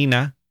Aunt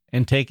Lena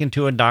and taken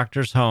to a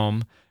doctor's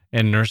home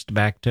and nursed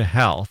back to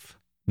health,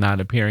 not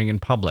appearing in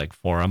public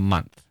for a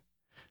month.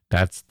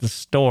 That's the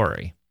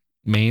story,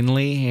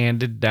 mainly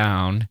handed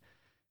down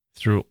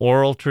through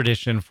oral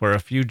tradition for a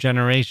few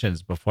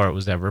generations before it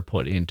was ever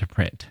put into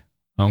print.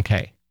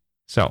 Okay,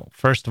 so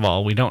first of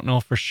all, we don't know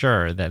for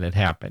sure that it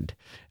happened.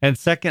 And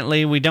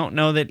secondly, we don't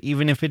know that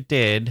even if it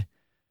did,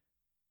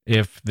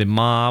 if the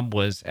mob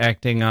was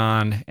acting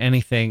on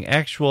anything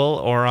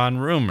actual or on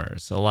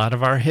rumors. A lot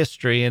of our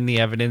history and the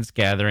evidence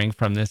gathering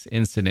from this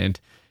incident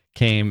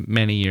came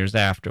many years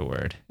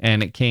afterward.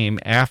 And it came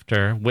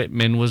after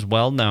Whitman was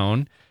well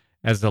known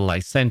as a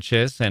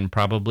licentious and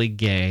probably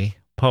gay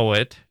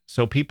poet.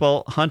 So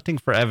people hunting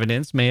for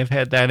evidence may have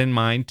had that in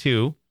mind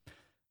too,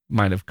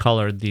 might have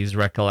colored these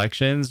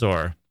recollections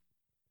or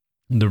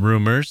the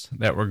rumors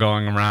that were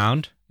going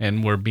around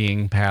and were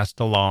being passed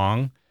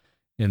along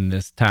in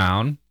this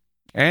town.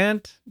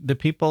 And the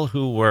people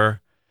who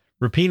were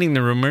repeating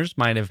the rumors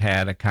might have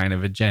had a kind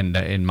of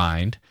agenda in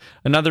mind.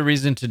 Another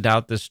reason to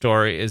doubt this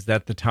story is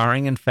that the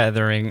tarring and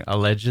feathering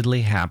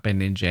allegedly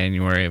happened in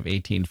January of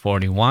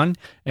 1841,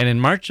 and in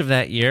March of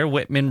that year,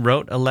 Whitman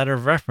wrote a letter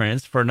of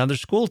reference for another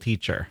school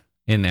teacher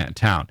in that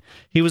town.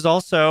 He was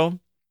also,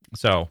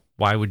 so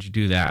why would you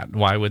do that?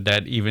 Why would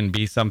that even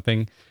be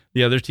something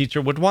the other teacher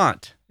would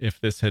want if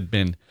this had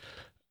been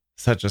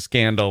such a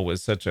scandal with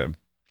such a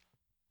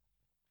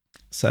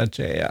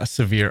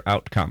severe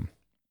outcome?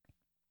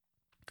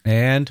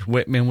 And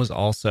Whitman was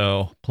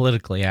also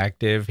politically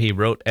active. He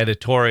wrote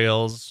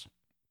editorials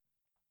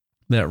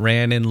that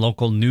ran in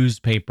local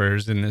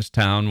newspapers in this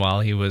town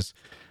while he was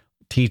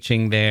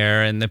teaching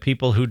there. And the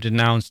people who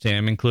denounced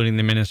him, including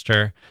the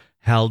minister,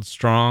 held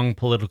strong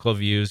political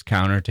views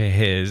counter to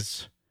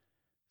his.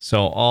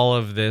 So all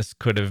of this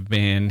could have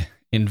been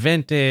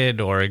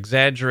invented or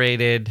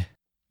exaggerated.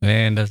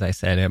 And as I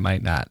said, it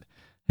might not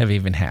have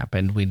even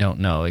happened. We don't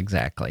know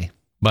exactly.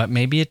 But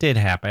maybe it did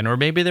happen, or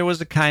maybe there was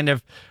a kind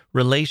of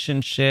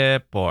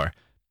relationship or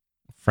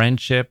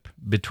friendship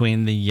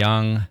between the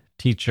young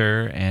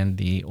teacher and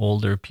the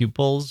older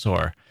pupils,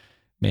 or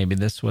maybe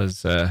this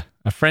was a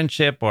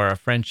friendship or a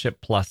friendship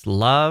plus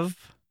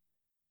love.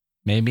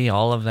 Maybe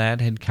all of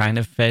that had kind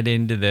of fed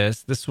into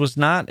this. This was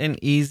not an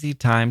easy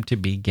time to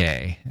be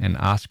gay, and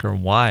Oscar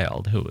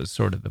Wilde, who was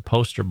sort of the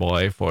poster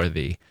boy for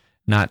the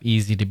not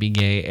easy to be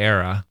gay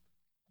era,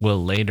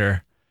 will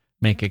later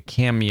make a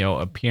cameo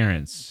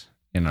appearance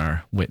in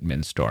our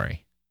Whitman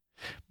story.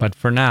 But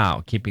for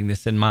now, keeping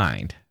this in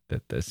mind,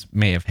 that this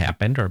may have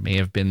happened or may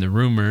have been the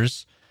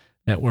rumors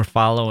that were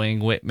following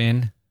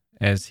Whitman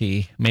as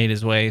he made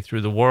his way through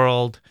the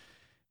world.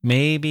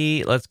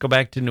 Maybe, let's go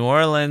back to New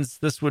Orleans.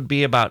 This would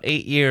be about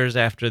 8 years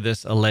after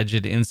this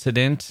alleged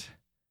incident.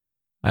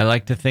 I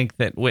like to think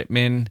that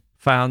Whitman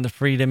found the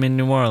freedom in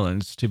New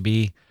Orleans to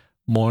be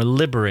more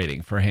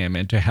liberating for him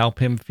and to help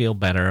him feel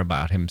better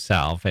about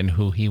himself and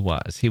who he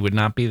was. He would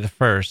not be the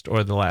first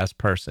or the last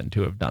person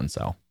to have done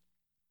so.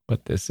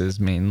 But this is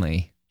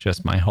mainly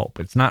just my hope.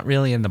 It's not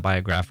really in the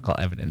biographical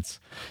evidence.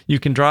 You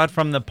can draw it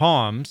from the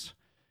poems,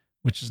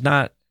 which is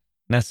not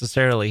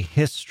necessarily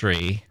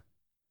history,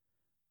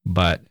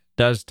 but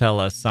does tell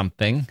us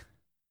something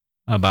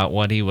about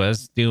what he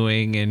was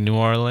doing in New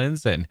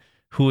Orleans and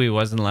who he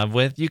was in love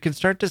with. You can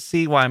start to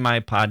see why my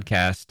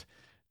podcast,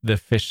 The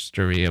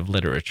Fishstory of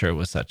Literature,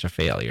 was such a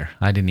failure.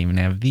 I didn't even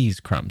have these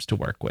crumbs to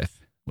work with.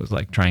 It was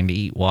like trying to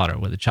eat water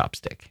with a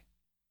chopstick.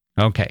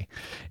 Okay.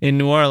 In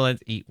New Orleans,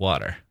 eat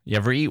water. You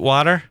ever eat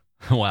water?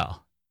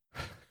 Well,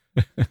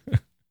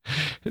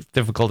 as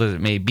difficult as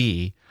it may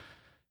be,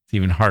 it's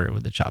even harder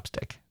with a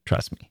chopstick.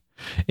 Trust me.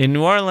 In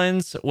New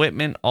Orleans,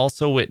 Whitman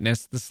also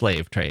witnessed the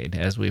slave trade,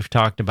 as we've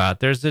talked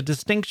about. There's a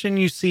distinction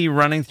you see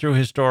running through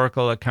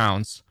historical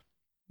accounts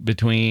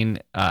between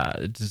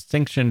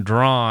distinction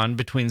drawn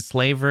between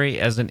slavery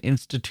as an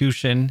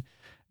institution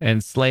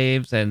and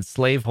slaves and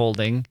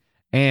slaveholding,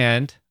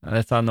 and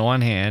that's on the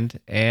one hand,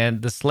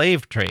 and the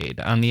slave trade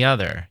on the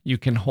other. You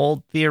can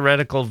hold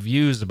theoretical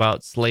views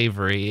about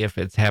slavery if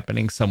it's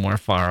happening somewhere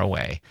far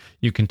away.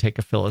 You can take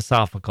a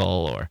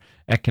philosophical or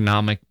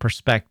economic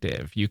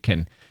perspective. You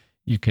can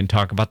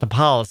talk about the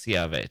policy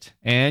of it,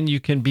 and you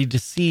can be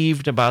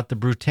deceived about the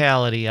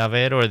brutality of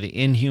it or the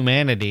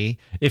inhumanity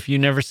if you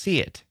never see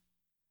it.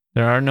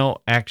 There are no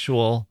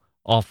actual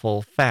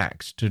awful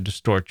facts to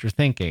distort your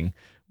thinking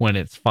when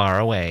it's far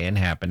away and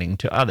happening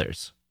to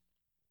others.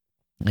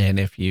 And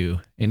if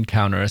you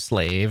encounter a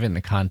slave in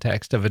the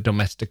context of a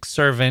domestic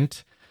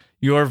servant,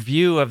 your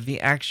view of the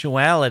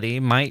actuality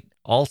might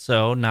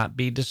also not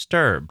be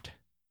disturbed.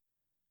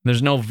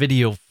 There's no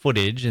video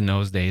footage in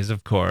those days,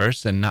 of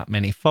course, and not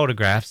many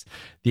photographs.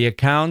 The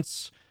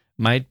accounts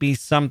might be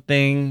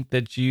something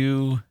that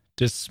you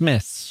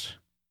dismiss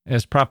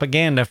as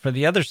propaganda for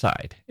the other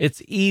side.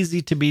 It's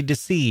easy to be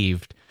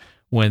deceived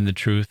when the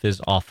truth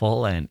is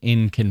awful and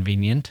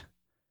inconvenient.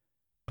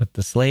 But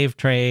the slave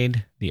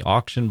trade, the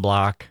auction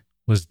block,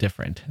 was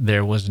different.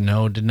 There was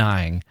no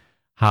denying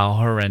how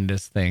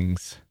horrendous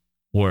things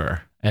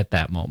were at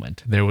that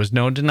moment. There was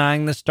no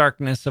denying the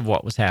starkness of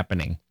what was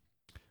happening.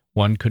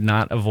 One could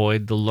not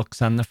avoid the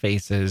looks on the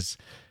faces,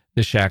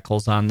 the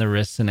shackles on the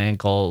wrists and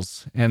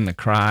ankles, and the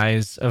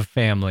cries of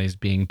families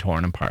being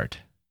torn apart.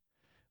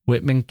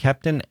 Whitman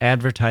kept an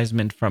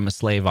advertisement from a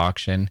slave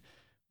auction,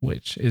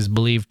 which is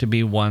believed to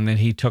be one that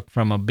he took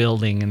from a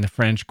building in the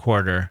French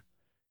Quarter,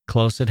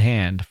 close at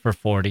hand for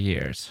 40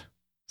 years.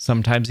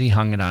 Sometimes he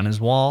hung it on his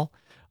wall,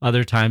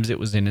 other times it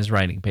was in his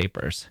writing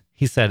papers.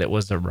 He said it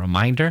was a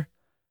reminder,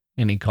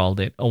 and he called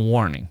it a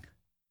warning.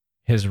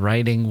 His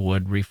writing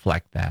would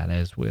reflect that,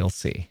 as we'll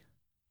see.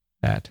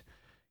 That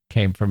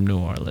came from New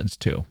Orleans,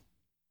 too.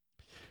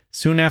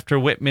 Soon after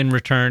Whitman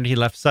returned, he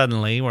left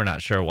suddenly. We're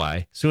not sure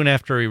why. Soon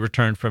after he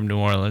returned from New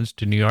Orleans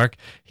to New York,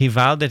 he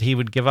vowed that he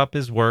would give up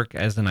his work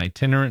as an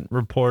itinerant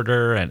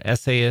reporter, an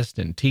essayist,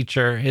 and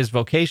teacher. His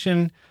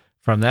vocation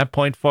from that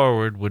point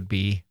forward would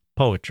be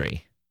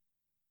poetry.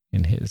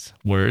 In his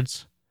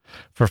words,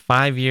 for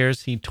 5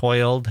 years he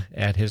toiled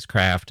at his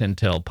craft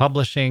until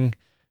publishing,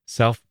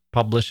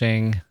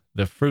 self-publishing,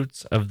 the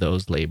fruits of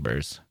those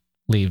labors,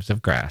 Leaves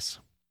of Grass.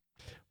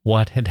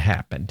 What had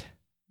happened?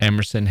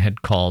 Emerson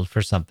had called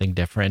for something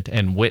different,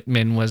 and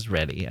Whitman was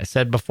ready. I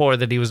said before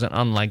that he was an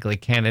unlikely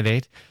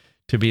candidate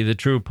to be the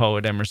true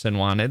poet Emerson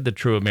wanted, the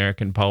true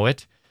American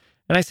poet.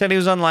 And I said he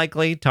was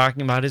unlikely,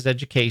 talking about his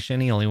education.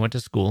 He only went to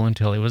school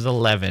until he was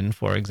 11,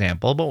 for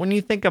example. But when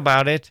you think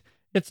about it,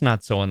 it's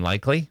not so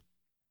unlikely.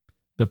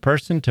 The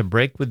person to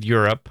break with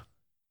Europe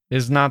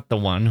is not the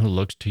one who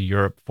looks to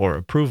Europe for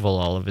approval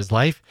all of his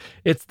life.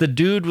 It's the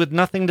dude with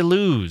nothing to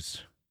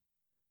lose.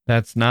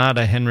 That's not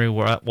a Henry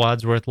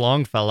Wadsworth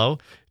Longfellow,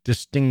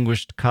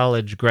 distinguished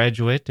college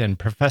graduate and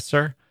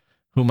professor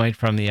who might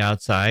from the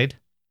outside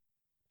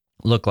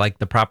look like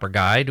the proper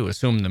guy to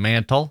assume the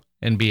mantle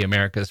and be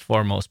America's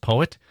foremost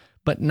poet.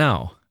 But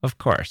no, of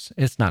course,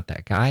 it's not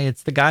that guy.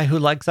 It's the guy who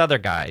likes other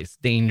guys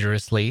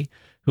dangerously,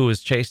 who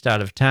was chased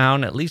out of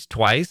town at least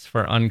twice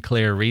for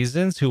unclear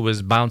reasons, who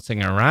was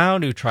bouncing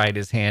around, who tried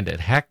his hand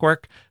at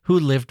hackwork, who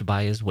lived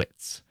by his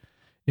wits.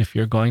 If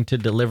you're going to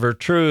deliver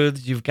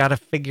truths, you've got to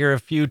figure a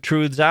few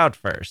truths out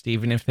first,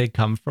 even if they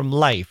come from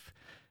life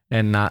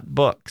and not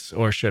books,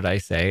 or should I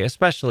say,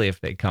 especially if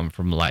they come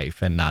from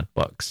life and not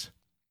books.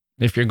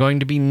 If you're going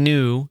to be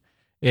new,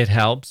 it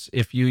helps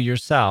if you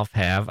yourself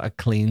have a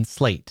clean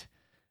slate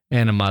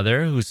and a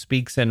mother who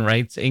speaks and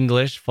writes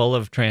English full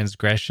of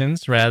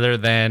transgressions rather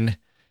than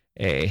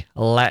a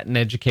Latin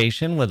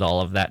education with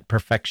all of that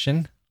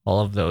perfection, all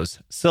of those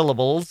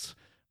syllables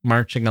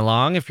marching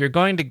along. If you're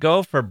going to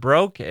go for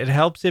broke, it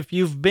helps if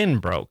you've been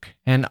broke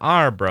and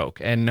are broke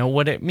and know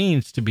what it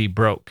means to be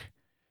broke.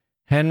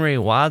 Henry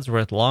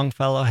Wadsworth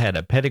Longfellow had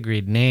a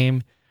pedigreed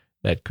name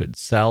that could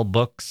sell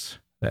books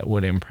that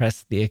would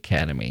impress the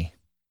Academy.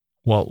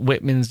 Walt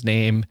Whitman's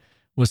name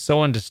was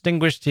so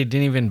undistinguished he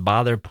didn't even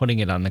bother putting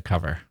it on the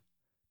cover.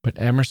 But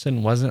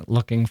Emerson wasn't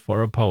looking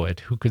for a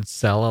poet who could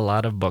sell a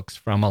lot of books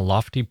from a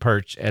lofty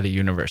perch at a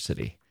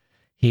university.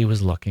 He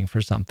was looking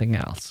for something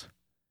else.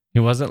 He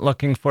wasn't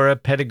looking for a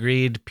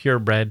pedigreed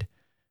purebred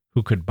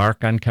who could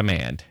bark on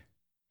command.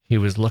 He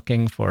was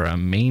looking for a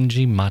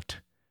mangy mutt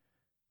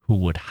who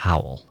would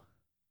howl.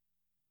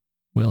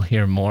 We'll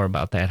hear more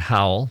about that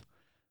howl,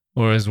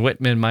 or as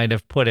Whitman might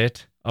have put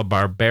it, a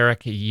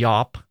barbaric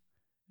yawp.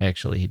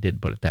 Actually, he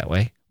did put it that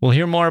way. We'll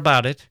hear more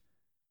about it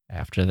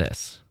after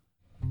this.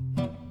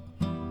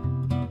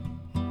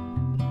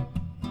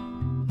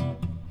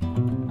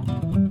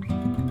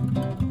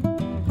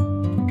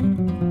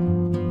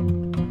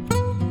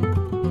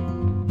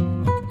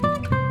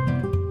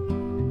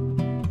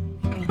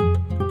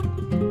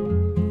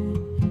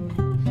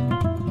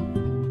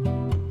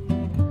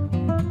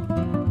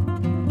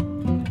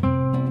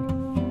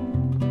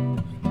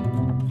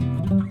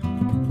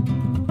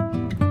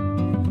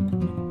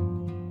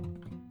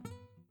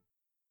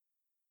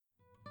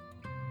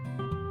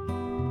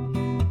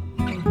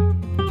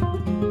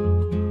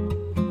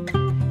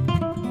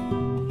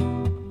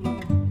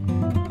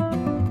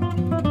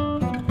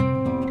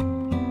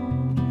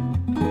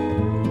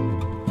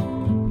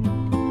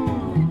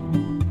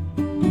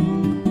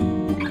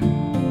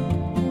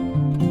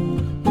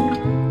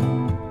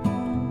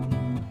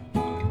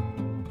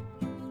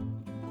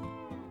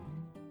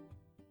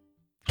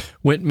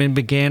 Whitman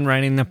began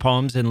writing the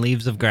poems in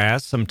Leaves of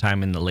Grass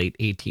sometime in the late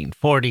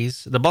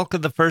 1840s. The bulk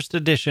of the first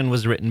edition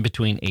was written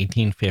between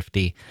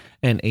 1850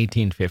 and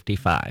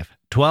 1855.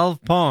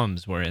 12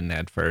 poems were in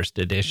that first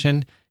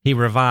edition. He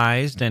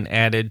revised and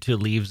added to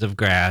Leaves of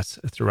Grass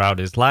throughout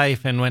his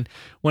life. And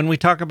when we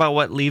talk about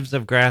what Leaves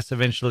of Grass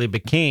eventually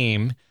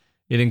became,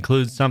 it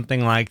includes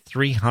something like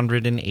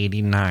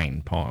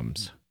 389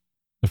 poems.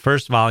 The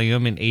first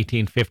volume in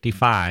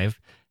 1855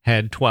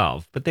 had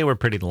 12, but they were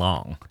pretty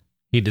long.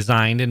 He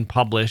designed and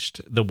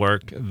published the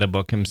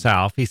book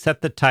himself. He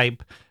set the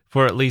type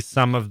for at least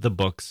some of the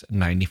book's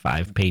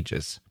 95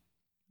 pages.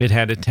 It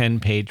had a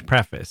 10-page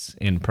preface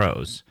in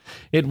prose.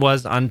 It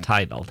was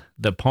untitled.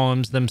 The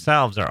poems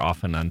themselves are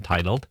often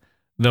untitled,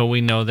 though we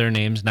know their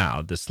names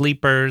now. The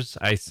Sleepers,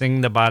 I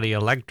Sing the Body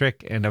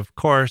Electric, and of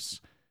course,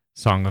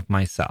 Song of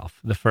Myself,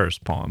 the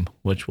first poem,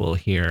 which we'll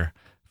hear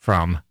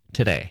from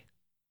today.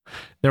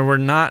 There were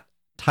not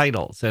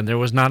titles, and there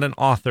was not an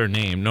author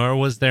name, nor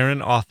was there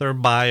an author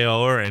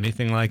bio or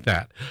anything like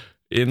that.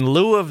 In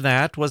lieu of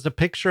that was a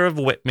picture of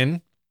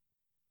Whitman,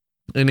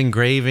 an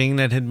engraving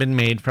that had been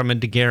made from a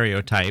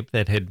daguerreotype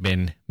that had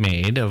been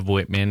made of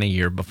Whitman a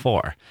year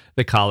before.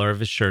 The collar of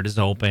his shirt is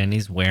open.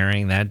 He's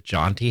wearing that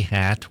jaunty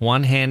hat.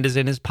 One hand is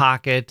in his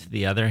pocket.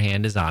 The other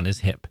hand is on his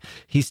hip.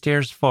 He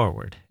stares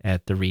forward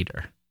at the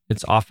reader.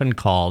 It's often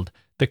called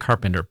the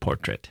Carpenter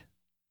portrait.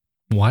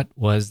 What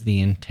was the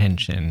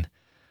intention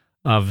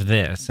of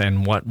this,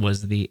 and what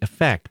was the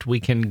effect? We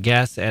can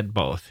guess at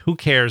both. Who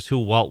cares who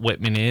Walt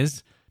Whitman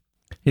is?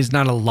 He's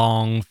not a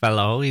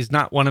Longfellow. He's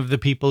not one of the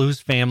people whose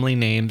family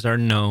names are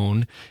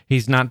known.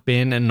 He's not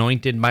been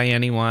anointed by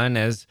anyone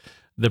as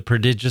the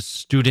prodigious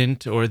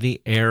student or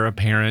the heir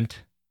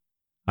apparent.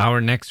 Our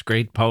next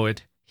great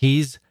poet,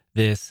 he's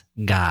this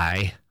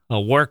guy, a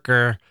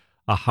worker,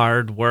 a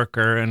hard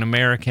worker, an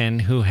American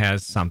who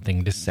has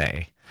something to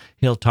say.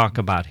 He'll talk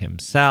about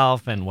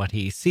himself and what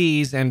he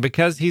sees, and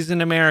because he's an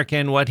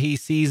American, what he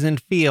sees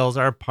and feels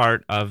are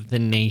part of the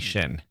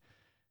nation.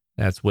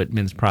 That's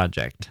Whitman's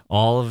project.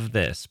 All of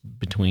this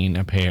between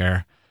a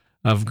pair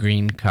of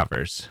green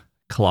covers.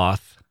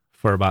 Cloth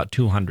for about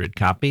 200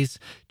 copies.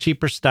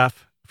 Cheaper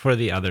stuff for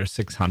the other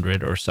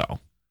 600 or so.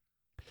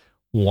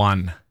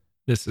 1.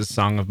 This is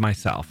Song of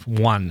Myself.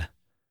 1.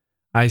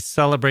 I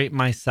celebrate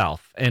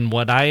myself, and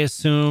what I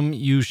assume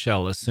you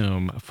shall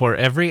assume, for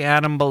every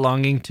atom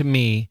belonging to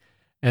me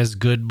as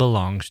good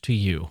belongs to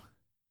you.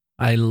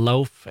 I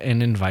loaf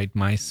and invite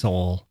my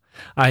soul.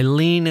 I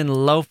lean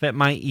and loaf at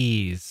my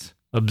ease,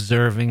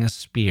 observing a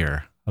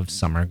spear of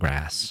summer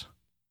grass.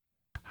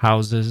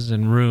 Houses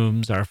and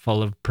rooms are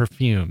full of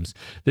perfumes.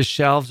 The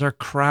shelves are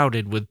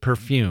crowded with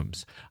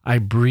perfumes. I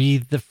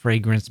breathe the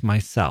fragrance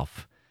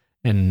myself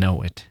and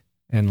know it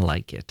and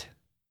like it.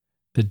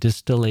 The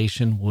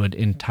distillation would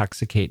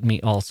intoxicate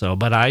me also,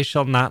 but I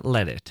shall not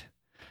let it.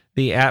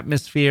 The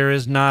atmosphere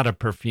is not a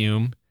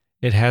perfume.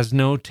 It has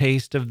no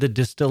taste of the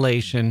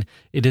distillation.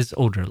 It is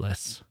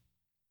odorless.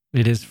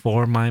 It is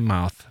for my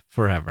mouth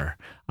forever.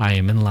 I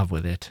am in love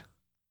with it.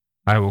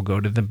 I will go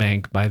to the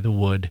bank by the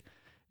wood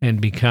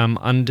and become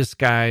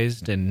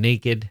undisguised and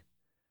naked.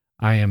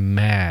 I am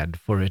mad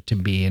for it to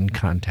be in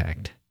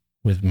contact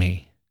with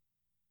me.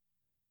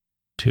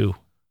 2.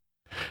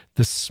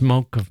 The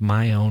smoke of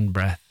my own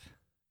breath.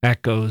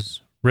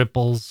 Echoes,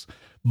 ripples,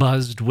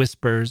 buzzed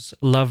whispers,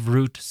 love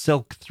root,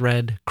 silk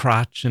thread,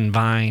 crotch and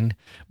vine,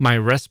 my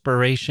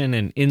respiration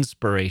and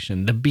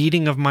inspiration, the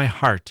beating of my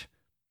heart,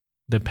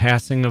 the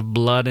passing of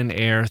blood and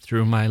air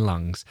through my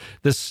lungs,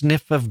 the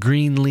sniff of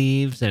green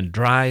leaves and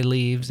dry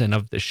leaves, and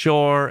of the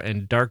shore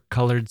and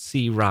dark-colored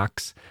sea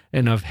rocks,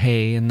 and of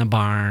hay in the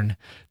barn,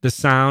 the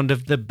sound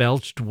of the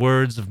belched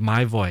words of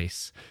my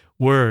voice,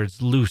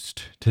 words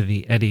loosed to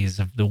the eddies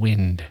of the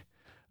wind.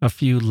 A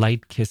few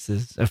light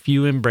kisses, a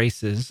few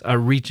embraces, a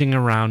reaching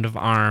around of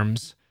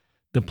arms,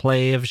 the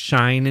play of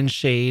shine and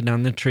shade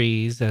on the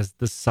trees as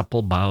the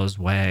supple boughs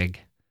wag.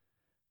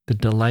 The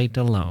delight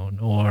alone,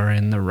 or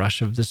in the rush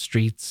of the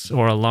streets,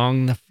 or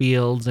along the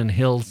fields and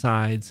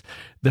hillsides,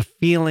 the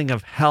feeling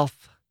of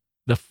health,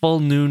 the full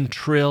noon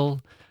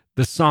trill,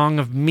 the song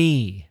of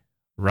me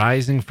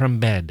rising from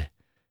bed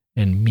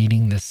and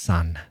meeting the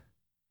sun.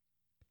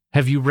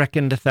 Have you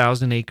reckoned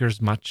 1,000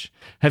 acres much?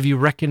 Have you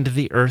reckoned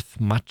the earth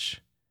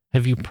much?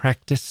 Have you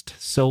practiced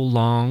so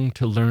long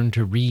to learn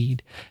to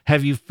read?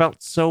 Have you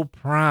felt so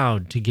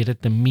proud to get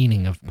at the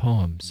meaning of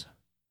poems?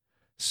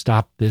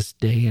 Stop this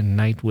day and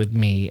night with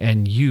me,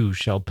 and you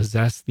shall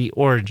possess the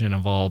origin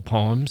of all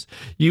poems.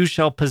 You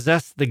shall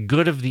possess the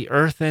good of the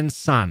earth and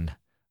sun.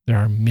 There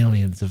are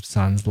millions of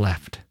suns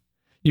left.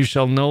 You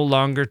shall no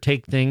longer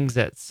take things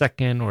at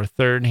second or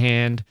third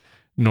hand,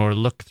 nor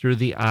look through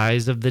the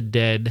eyes of the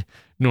dead,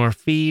 nor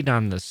feed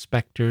on the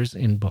specters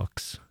in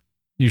books.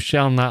 You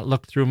shall not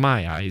look through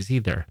my eyes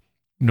either,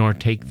 nor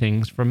take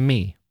things from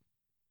me.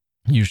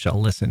 You shall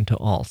listen to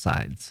all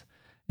sides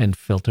and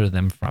filter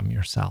them from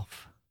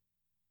yourself.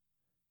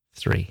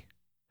 3.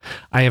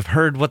 I have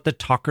heard what the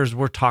talkers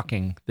were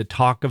talking, the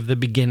talk of the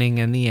beginning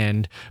and the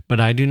end, but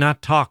I do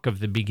not talk of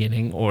the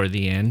beginning or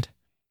the end.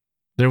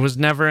 There was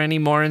never any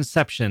more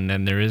inception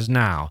than there is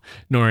now,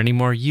 nor any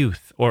more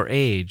youth or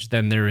age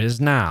than there is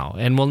now,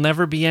 and will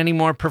never be any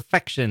more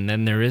perfection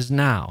than there is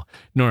now,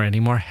 nor any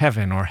more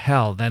heaven or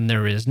hell than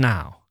there is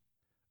now.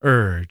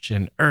 Urge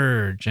and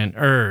urge and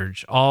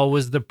urge,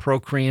 always the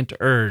procreant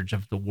urge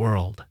of the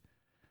world.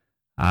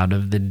 Out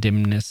of the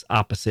dimness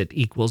opposite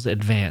equals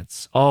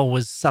advance,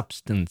 always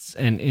substance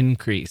and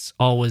increase,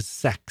 always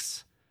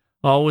sex,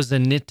 always a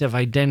knit of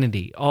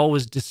identity,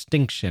 always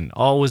distinction,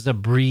 always a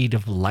breed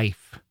of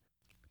life.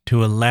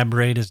 To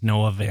elaborate is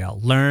no avail.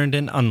 Learned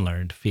and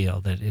unlearned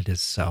feel that it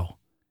is so.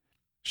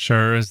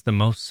 Sure as the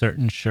most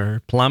certain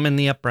sure, plumb in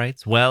the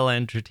uprights, well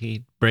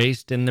entreated,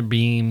 braced in the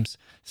beams,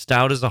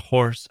 stout as a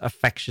horse,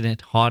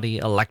 affectionate, haughty,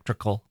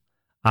 electrical.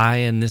 I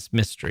and this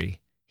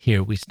mystery,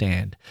 here we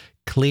stand.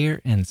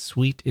 Clear and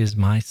sweet is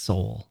my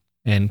soul,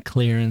 and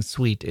clear and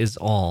sweet is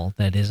all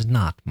that is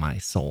not my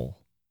soul.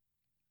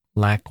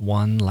 Lack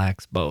one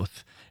lacks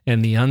both,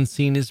 and the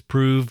unseen is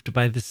proved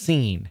by the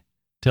seen,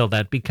 till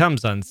that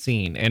becomes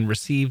unseen and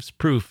receives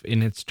proof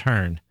in its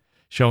turn,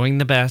 showing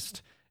the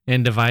best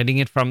and dividing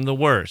it from the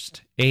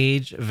worst.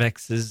 Age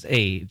vexes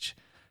age,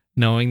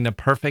 knowing the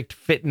perfect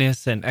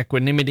fitness and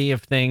equanimity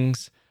of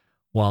things.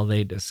 While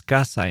they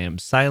discuss, I am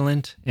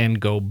silent and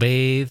go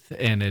bathe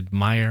and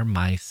admire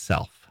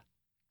myself.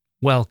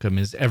 Welcome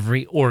is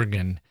every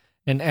organ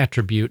and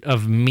attribute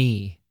of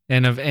me,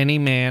 and of any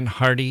man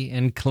hearty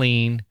and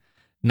clean.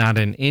 Not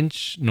an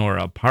inch nor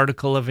a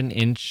particle of an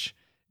inch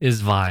is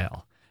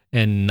vile,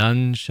 and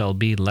none shall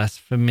be less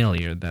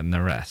familiar than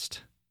the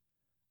rest.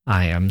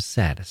 I am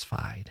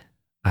satisfied.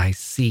 I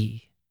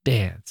see,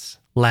 dance,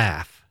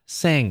 laugh,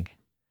 sing,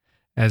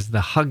 as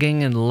the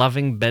hugging and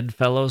loving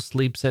bedfellow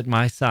sleeps at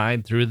my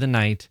side through the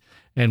night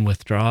and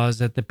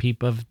withdraws at the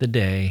peep of the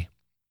day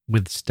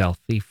with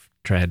stealthy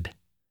tread,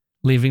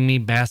 leaving me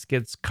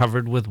baskets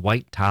covered with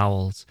white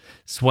towels,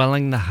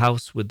 swelling the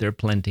house with their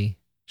plenty.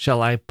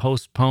 Shall I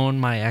postpone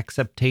my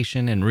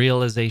acceptation and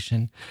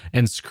realization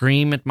and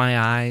scream at my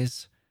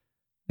eyes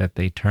that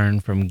they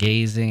turn from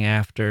gazing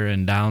after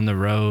and down the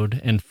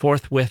road and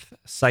forthwith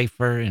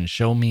cipher and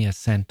show me a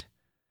scent,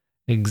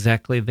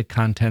 exactly the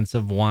contents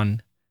of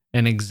one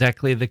and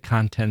exactly the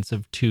contents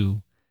of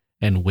two,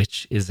 and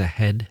which is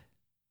ahead?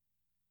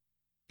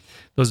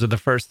 Those are the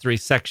first 3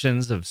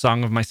 sections of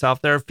Song of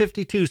Myself. There are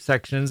 52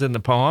 sections in the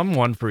poem,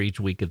 one for each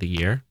week of the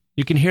year.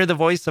 You can hear the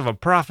voice of a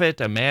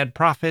prophet, a mad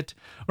prophet,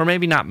 or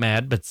maybe not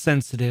mad, but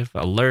sensitive,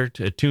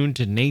 alert, attuned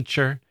to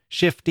nature,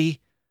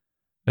 shifty,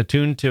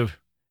 attuned to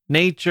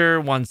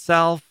nature,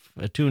 oneself,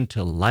 attuned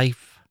to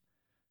life.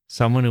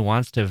 Someone who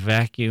wants to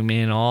vacuum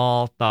in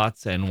all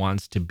thoughts and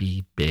wants to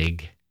be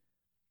big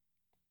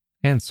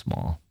and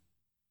small,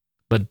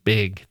 but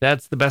big.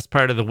 That's the best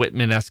part of the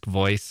Whitman-esque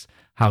voice,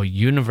 how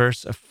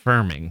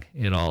universe-affirming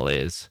it all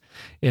is.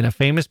 In a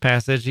famous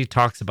passage, he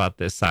talks about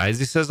this size.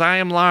 He says, I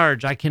am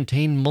large, I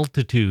contain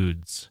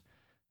multitudes.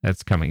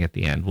 That's coming at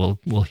the end.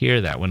 We'll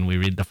hear that when we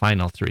read the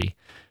final 3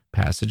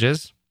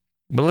 passages.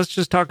 But let's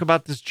just talk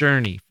about this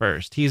journey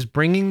first. He's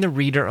bringing the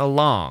reader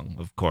along,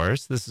 of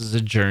course. This is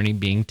a journey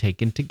being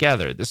taken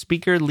together. The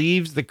speaker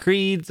leaves the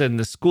creeds and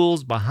the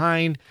schools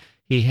behind.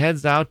 He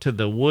heads out to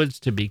the woods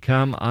to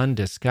become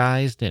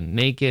undisguised and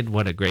naked.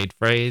 What a great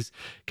phrase.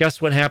 Guess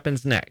what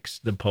happens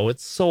next? The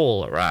poet's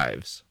soul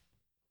arrives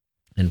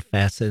and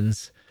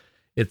fastens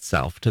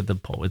itself to the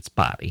poet's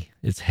body,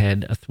 its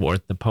head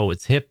athwart the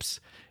poet's hips.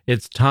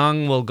 Its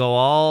tongue will go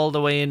all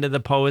the way into the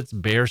poet's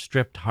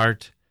bare-stripped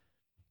heart,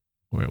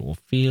 where it will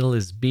feel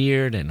his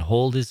beard and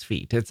hold his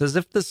feet. It's as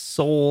if the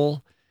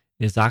soul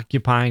is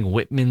occupying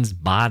Whitman's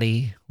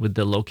body, with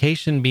the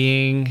location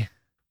being...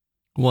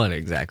 what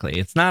exactly?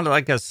 It's not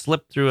like a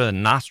slip through a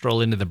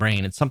nostril into the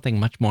brain. It's something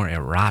much more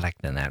erotic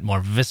than that,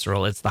 more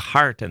visceral. It's the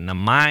heart and the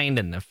mind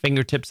and the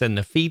fingertips and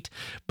the feet,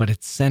 but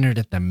it's centered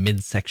at the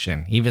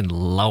midsection, even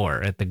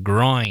lower, at the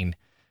groin,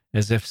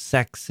 as if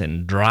sex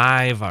and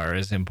drive are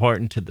as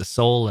important to the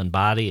soul and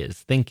body as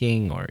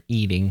thinking or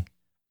eating.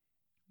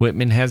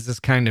 Whitman has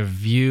this kind of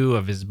view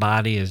of his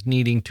body as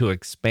needing to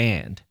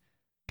expand,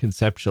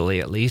 conceptually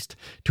at least,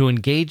 to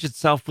engage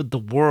itself with the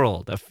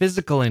world, a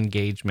physical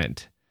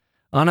engagement,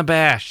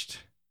 unabashed,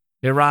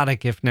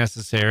 erotic if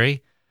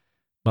necessary,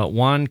 but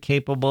one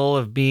capable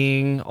of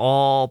being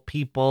all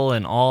people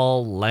and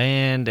all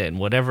land and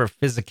whatever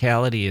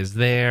physicality is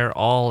there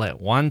all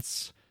at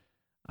once.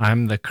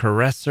 I'm the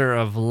caresser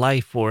of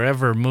life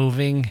wherever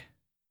moving,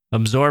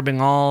 absorbing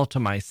all to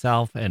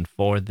myself and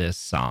for this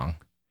song.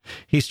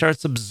 He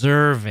starts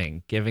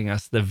observing, giving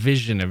us the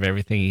vision of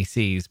everything he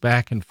sees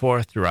back and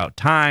forth throughout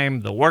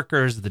time, the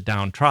workers, the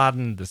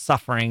downtrodden, the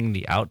suffering,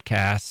 the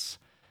outcasts.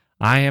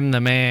 I am the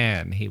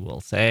man, he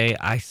will say.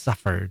 I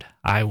suffered.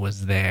 I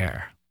was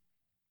there.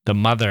 The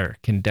mother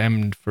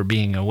condemned for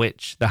being a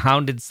witch, the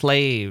hounded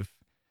slave.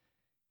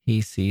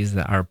 He sees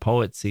that our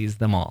poet sees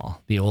them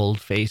all, the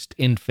old-faced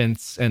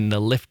infants and the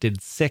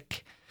lifted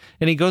sick.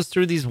 And he goes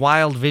through these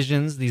wild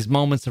visions, these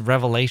moments of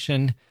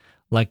revelation,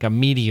 like a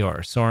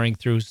meteor soaring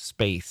through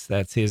space.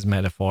 That's his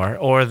metaphor.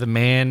 Or the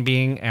man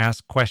being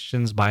asked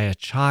questions by a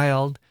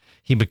child.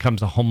 He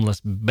becomes a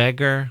homeless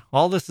beggar.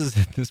 All this is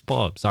in this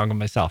poem, Song of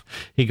Myself.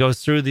 He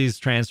goes through these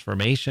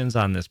transformations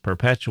on this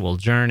perpetual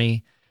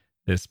journey,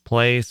 this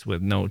place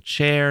with no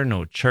chair,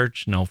 no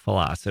church, no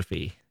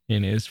philosophy,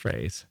 in his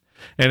phrase.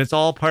 And it's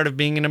all part of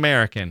being an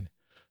American,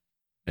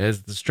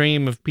 as the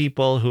stream of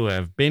people who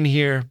have been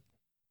here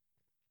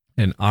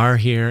and are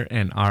here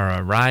and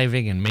are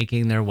arriving and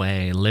making their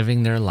way,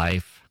 living their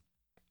life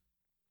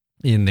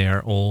in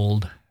their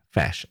old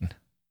fashion,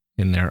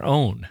 in their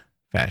own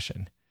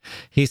fashion.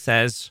 He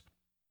says,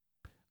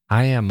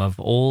 I am of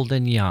old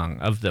and young,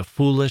 of the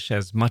foolish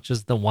as much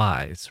as the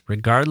wise,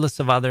 regardless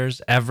of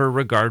others, ever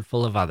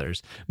regardful of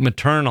others,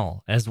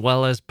 maternal as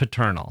well as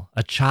paternal,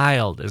 a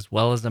child as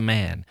well as a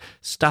man,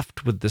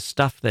 stuffed with the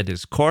stuff that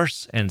is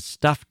coarse and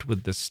stuffed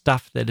with the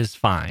stuff that is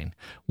fine,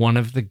 one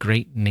of the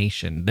great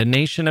nation, the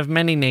nation of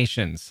many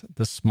nations,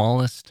 the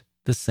smallest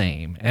the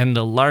same, and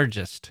the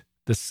largest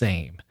the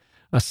same,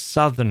 a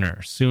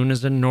southerner soon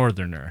as a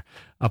northerner,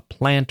 a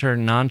planter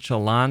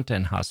nonchalant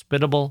and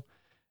hospitable.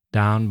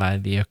 Down by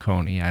the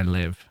Oconee I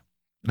live.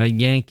 A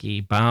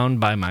Yankee bound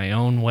by my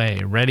own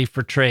way, ready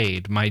for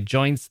trade, my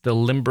joints the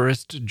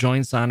limberest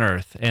joints on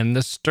earth, and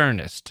the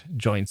sternest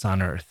joints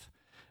on earth.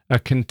 A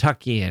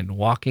Kentuckian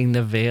walking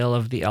the vale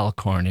of the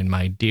Elkhorn in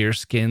my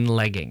deerskin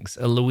leggings,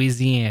 a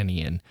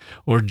Louisianian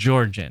or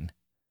Georgian,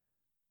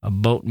 a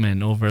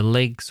boatman over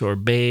lakes or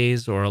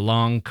bays or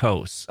along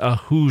coasts, a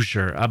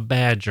Hoosier, a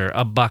Badger,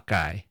 a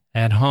Buckeye,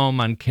 at home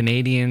on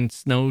Canadian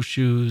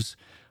snowshoes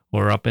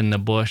or up in the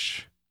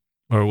bush,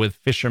 or with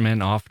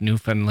fishermen off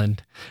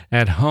Newfoundland,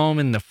 at home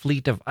in the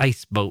fleet of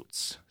ice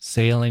boats,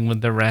 sailing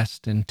with the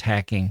rest and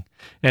tacking,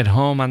 at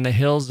home on the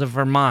hills of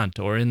Vermont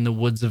or in the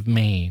woods of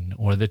Maine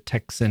or the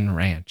Texan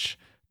ranch,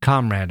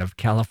 comrade of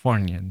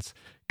Californians,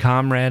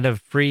 comrade of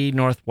free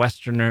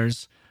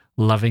Northwesterners,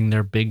 loving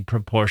their big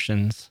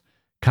proportions,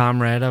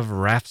 comrade of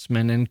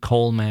raftsmen and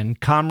coalmen,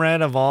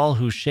 comrade of all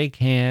who shake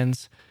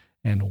hands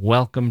and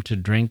welcome to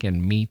drink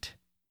and meat,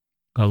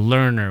 a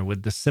learner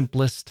with the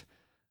simplest,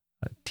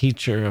 a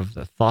teacher of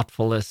the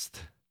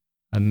thoughtfulest,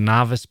 a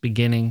novice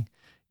beginning,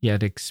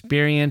 yet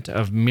experient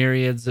of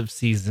myriads of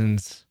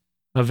seasons.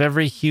 Of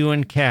every hue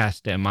and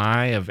caste am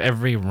I, of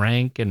every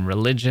rank and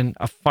religion,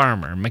 a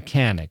farmer,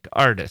 mechanic,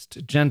 artist,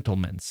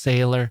 gentleman,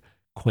 sailor,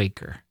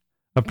 Quaker,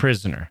 a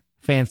prisoner,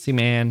 fancy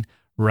man,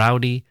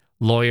 rowdy,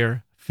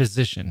 lawyer,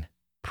 physician,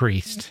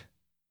 priest.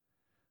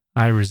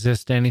 I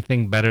resist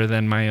anything better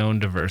than my own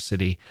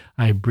diversity.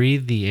 I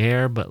breathe the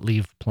air but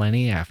leave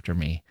plenty after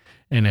me,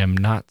 and am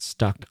not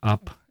stuck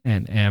up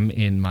and am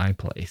in my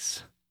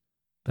place.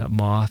 The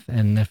moth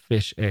and the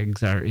fish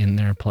eggs are in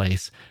their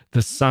place.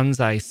 The suns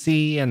I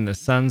see and the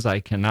suns I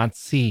cannot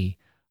see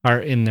are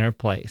in their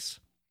place.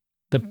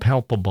 The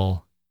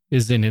palpable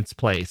is in its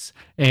place,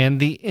 and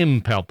the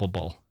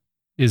impalpable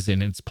is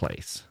in its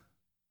place.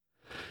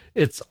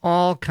 It's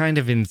all kind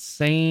of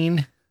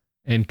insane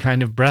and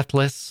kind of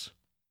breathless.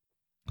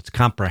 It's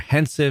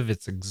comprehensive.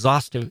 It's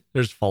exhaustive.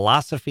 There's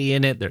philosophy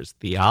in it. There's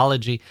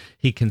theology.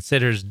 He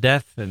considers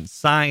death and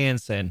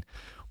science and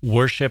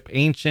worship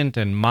ancient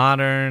and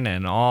modern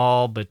and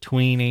all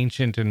between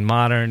ancient and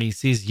modern. He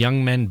sees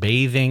young men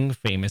bathing,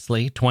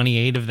 famously,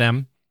 28 of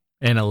them,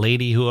 and a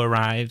lady who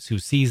arrives who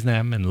sees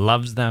them and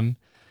loves them.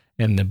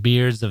 And the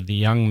beards of the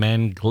young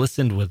men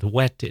glistened with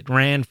wet. It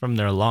ran from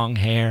their long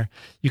hair.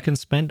 You can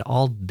spend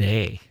all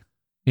day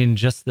in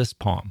just this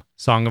poem,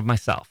 Song of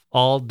Myself,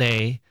 all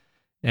day,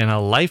 and a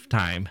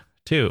lifetime,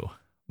 too,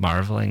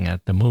 marveling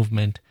at the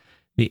movement,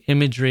 the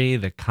imagery,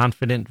 the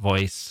confident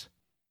voice,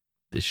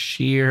 the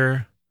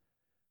sheer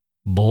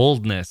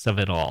boldness of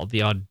it all,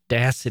 the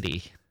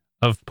audacity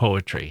of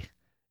poetry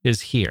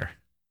is here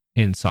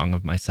in Song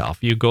of Myself.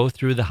 You go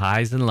through the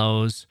highs and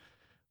lows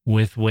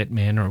with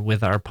Whitman or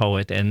with our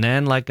poet, and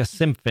then like a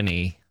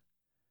symphony,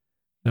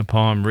 the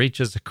poem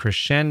reaches a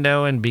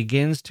crescendo and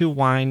begins to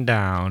wind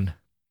down,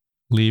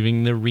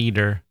 leaving the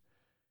reader,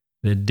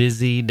 the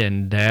dizzied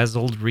and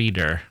dazzled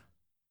reader,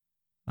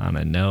 on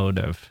a note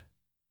of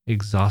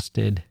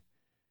exhausted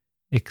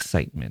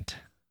excitement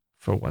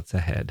for what's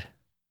ahead.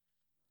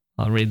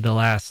 I'll read the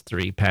last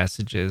three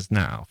passages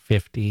now,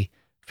 50,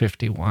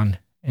 51,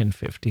 and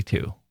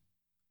 52.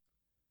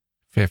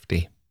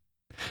 50.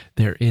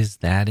 There is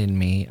that in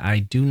me. I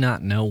do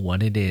not know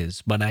what it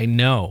is, but I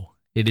know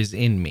it is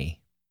in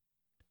me.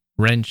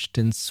 Wrenched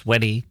and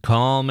sweaty,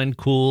 calm and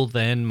cool,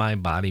 then my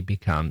body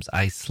becomes.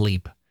 I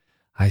sleep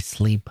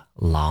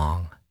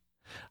long.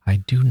 I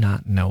do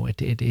not know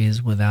it. It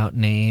is without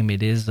name.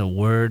 It is a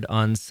word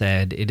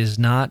unsaid. It is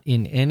not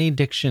in any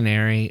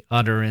dictionary,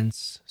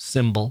 utterance,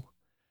 symbol.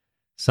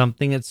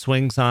 Something it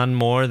swings on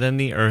more than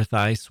the earth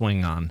I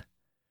swing on.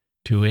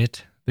 To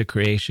it, the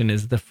creation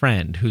is the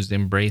friend whose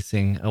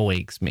embracing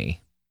awakes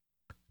me.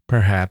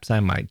 Perhaps I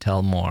might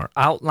tell more.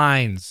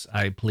 Outlines,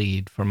 I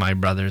plead for my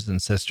brothers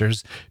and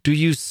sisters. Do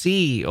you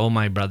see, O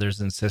my brothers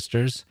and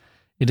sisters?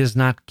 It is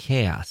not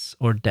chaos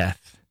or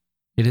death.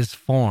 It is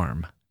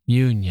form,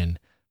 union,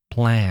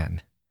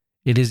 plan.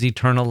 It is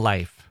eternal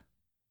life.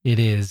 It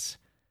is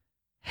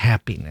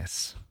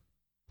happiness.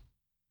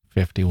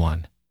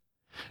 51.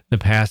 The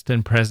past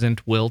and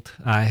present wilt,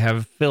 I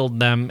have filled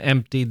them,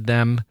 emptied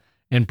them,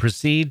 and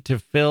proceed to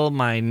fill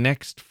my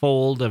next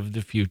fold of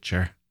the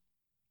future.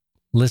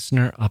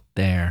 Listener up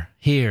there,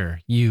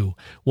 here, you,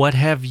 what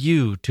have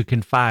you to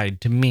confide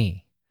to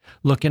me?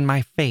 Look in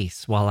my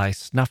face while I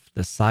snuff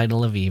the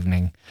sidle of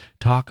evening.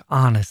 Talk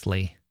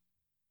honestly.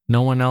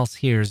 No one else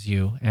hears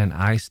you, and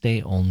I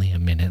stay only a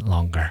minute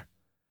longer.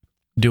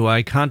 Do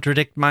I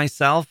contradict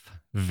myself?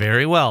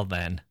 Very well,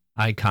 then.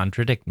 I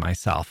contradict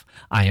myself.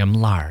 I am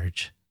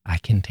large. I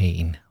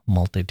contain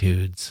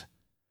multitudes.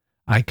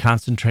 I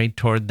concentrate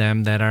toward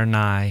them that are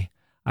nigh.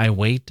 I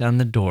wait on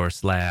the door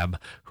slab.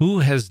 Who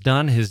has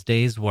done his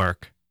day's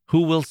work?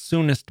 Who will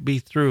soonest be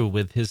through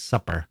with his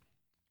supper?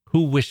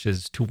 Who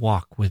wishes to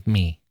walk with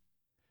me?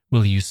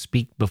 Will you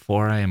speak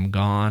before I am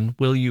gone?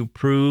 Will you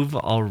prove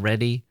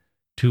already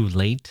too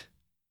late?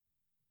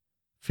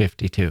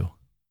 52.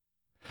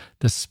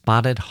 The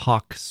spotted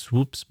hawk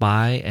swoops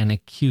by and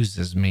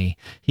accuses me.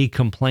 He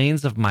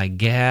complains of my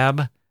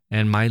gab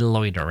and my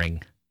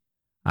loitering.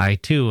 I,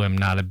 too, am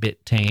not a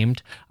bit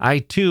tamed. I,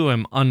 too,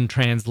 am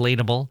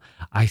untranslatable.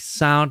 I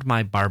sound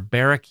my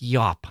barbaric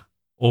yawp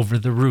over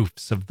the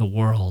roofs of the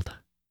world.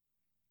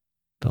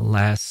 The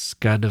last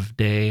scud of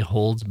day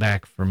holds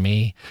back for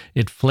me.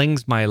 It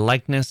flings my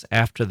likeness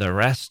after the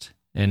rest,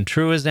 and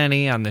true as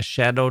any on the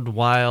shadowed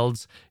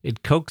wilds,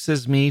 it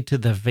coaxes me to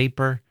the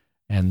vapor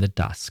and the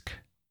dusk.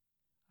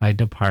 I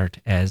depart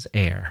as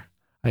air.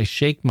 I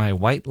shake my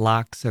white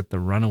locks at the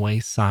runaway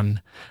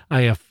sun.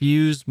 I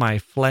effuse my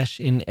flesh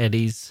in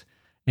eddies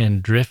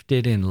and drift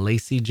it in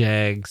lacy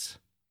jags.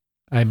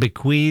 I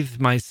bequeath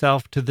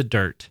myself to the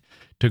dirt,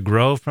 to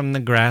grow from the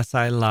grass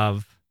I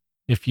love.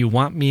 If you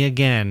want me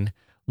again,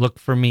 look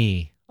for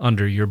me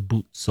under your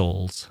boot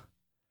soles.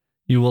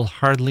 You will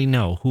hardly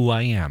know who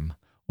I am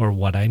or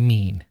what I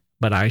mean,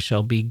 but I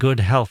shall be good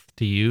health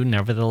to you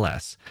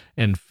nevertheless,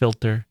 and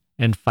filter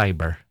and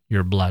fiber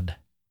your blood.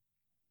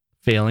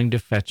 Failing to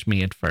fetch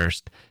me at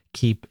first,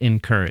 keep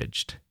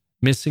encouraged.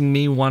 Missing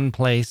me one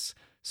place,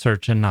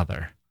 search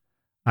another.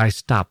 I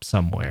stop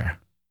somewhere,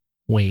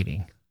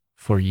 waiting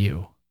for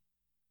you.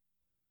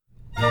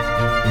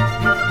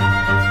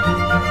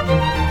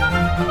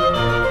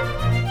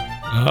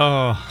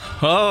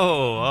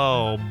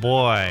 Oh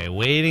boy,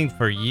 waiting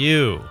for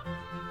you.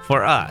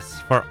 For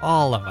us, for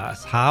all of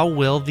us. How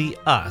will the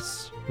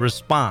us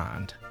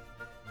respond?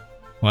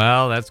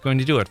 Well, that's going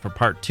to do it for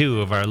part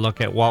 2 of our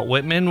look at Walt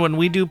Whitman. When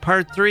we do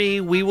part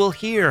 3, we will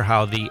hear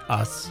how the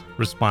us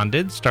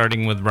responded,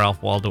 starting with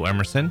Ralph Waldo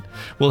Emerson.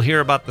 We'll hear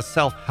about the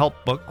self-help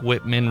book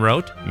Whitman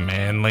wrote,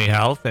 Manly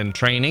Health and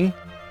Training.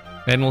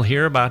 Then we'll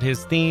hear about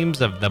his themes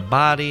of the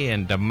body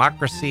and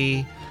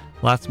democracy.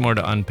 Lots more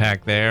to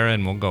unpack there,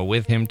 and we'll go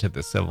with him to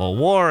the Civil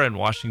War in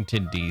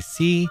Washington,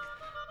 D.C.,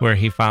 where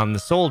he found the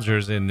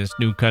soldiers in this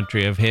new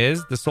country of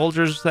his, the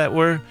soldiers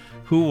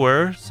who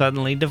were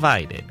suddenly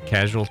divided,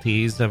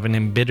 casualties of an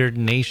embittered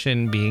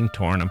nation being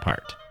torn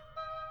apart.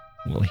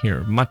 We'll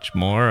hear much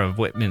more of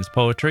Whitman's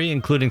poetry,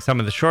 including some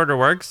of the shorter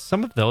works.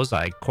 Some of those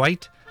I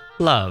quite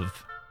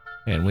love.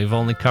 And we've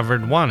only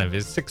covered one of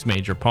his 6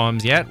 major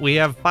poems yet. We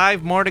have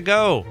 5 more to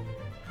go.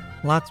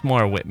 Lots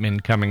more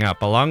Whitman coming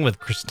up, along with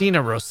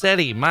Christina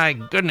Rossetti. My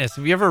goodness,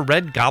 have you ever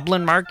read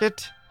Goblin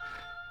Market?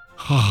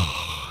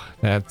 Oh,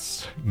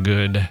 that's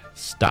good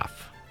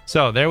stuff.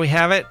 So there we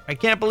have it. I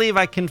can't believe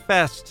I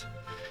confessed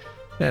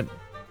that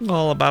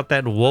all about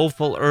that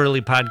woeful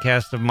early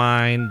podcast of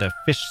mine, the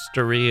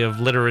fishstery of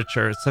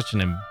literature. It's such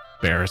an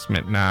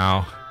embarrassment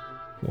now.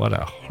 What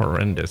a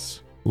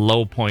horrendous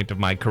low point of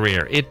my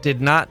career. It did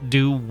not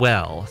do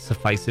well,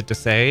 suffice it to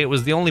say. It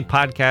was the only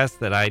podcast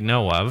that I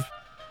know of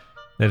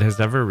that has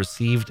ever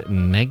received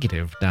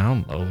negative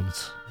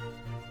downloads.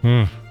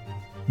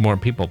 More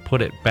people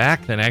put it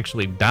back than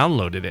actually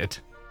downloaded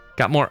it.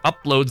 Got more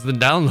uploads than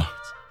downloads.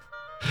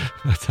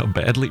 That's how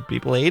badly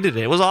people hated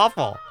it. It was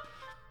awful.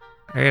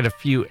 I had a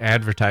few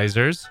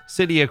advertisers,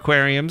 city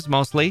aquariums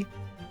mostly,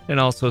 and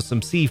also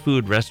some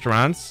seafood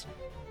restaurants,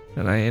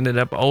 and I ended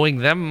up owing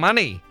them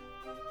money.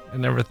 I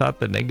never thought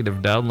the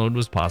negative download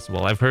was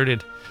possible. I've heard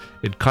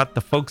it caught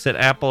the folks at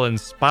Apple and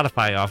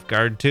Spotify off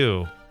guard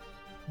too.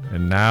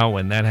 And now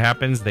when that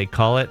happens, they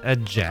call it a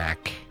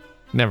jack.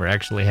 Never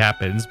actually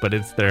happens, but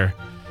it's their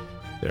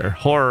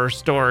horror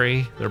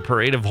story, their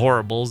parade of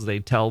horribles they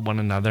tell one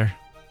another.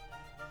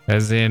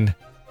 As in,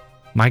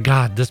 my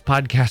God, this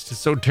podcast is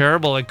so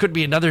terrible, it could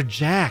be another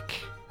Jack.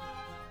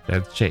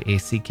 That's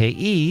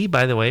Jacke,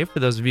 by the way, for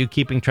those of you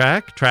keeping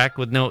track. Track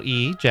with no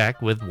E,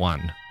 Jack with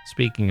 1.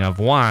 Speaking of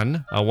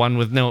 1, a 1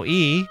 with no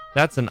E,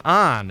 that's an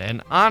on,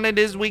 and on it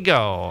is we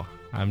go.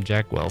 I'm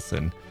Jack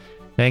Wilson.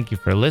 Thank you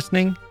for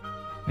listening,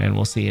 and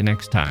we'll see you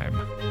next time.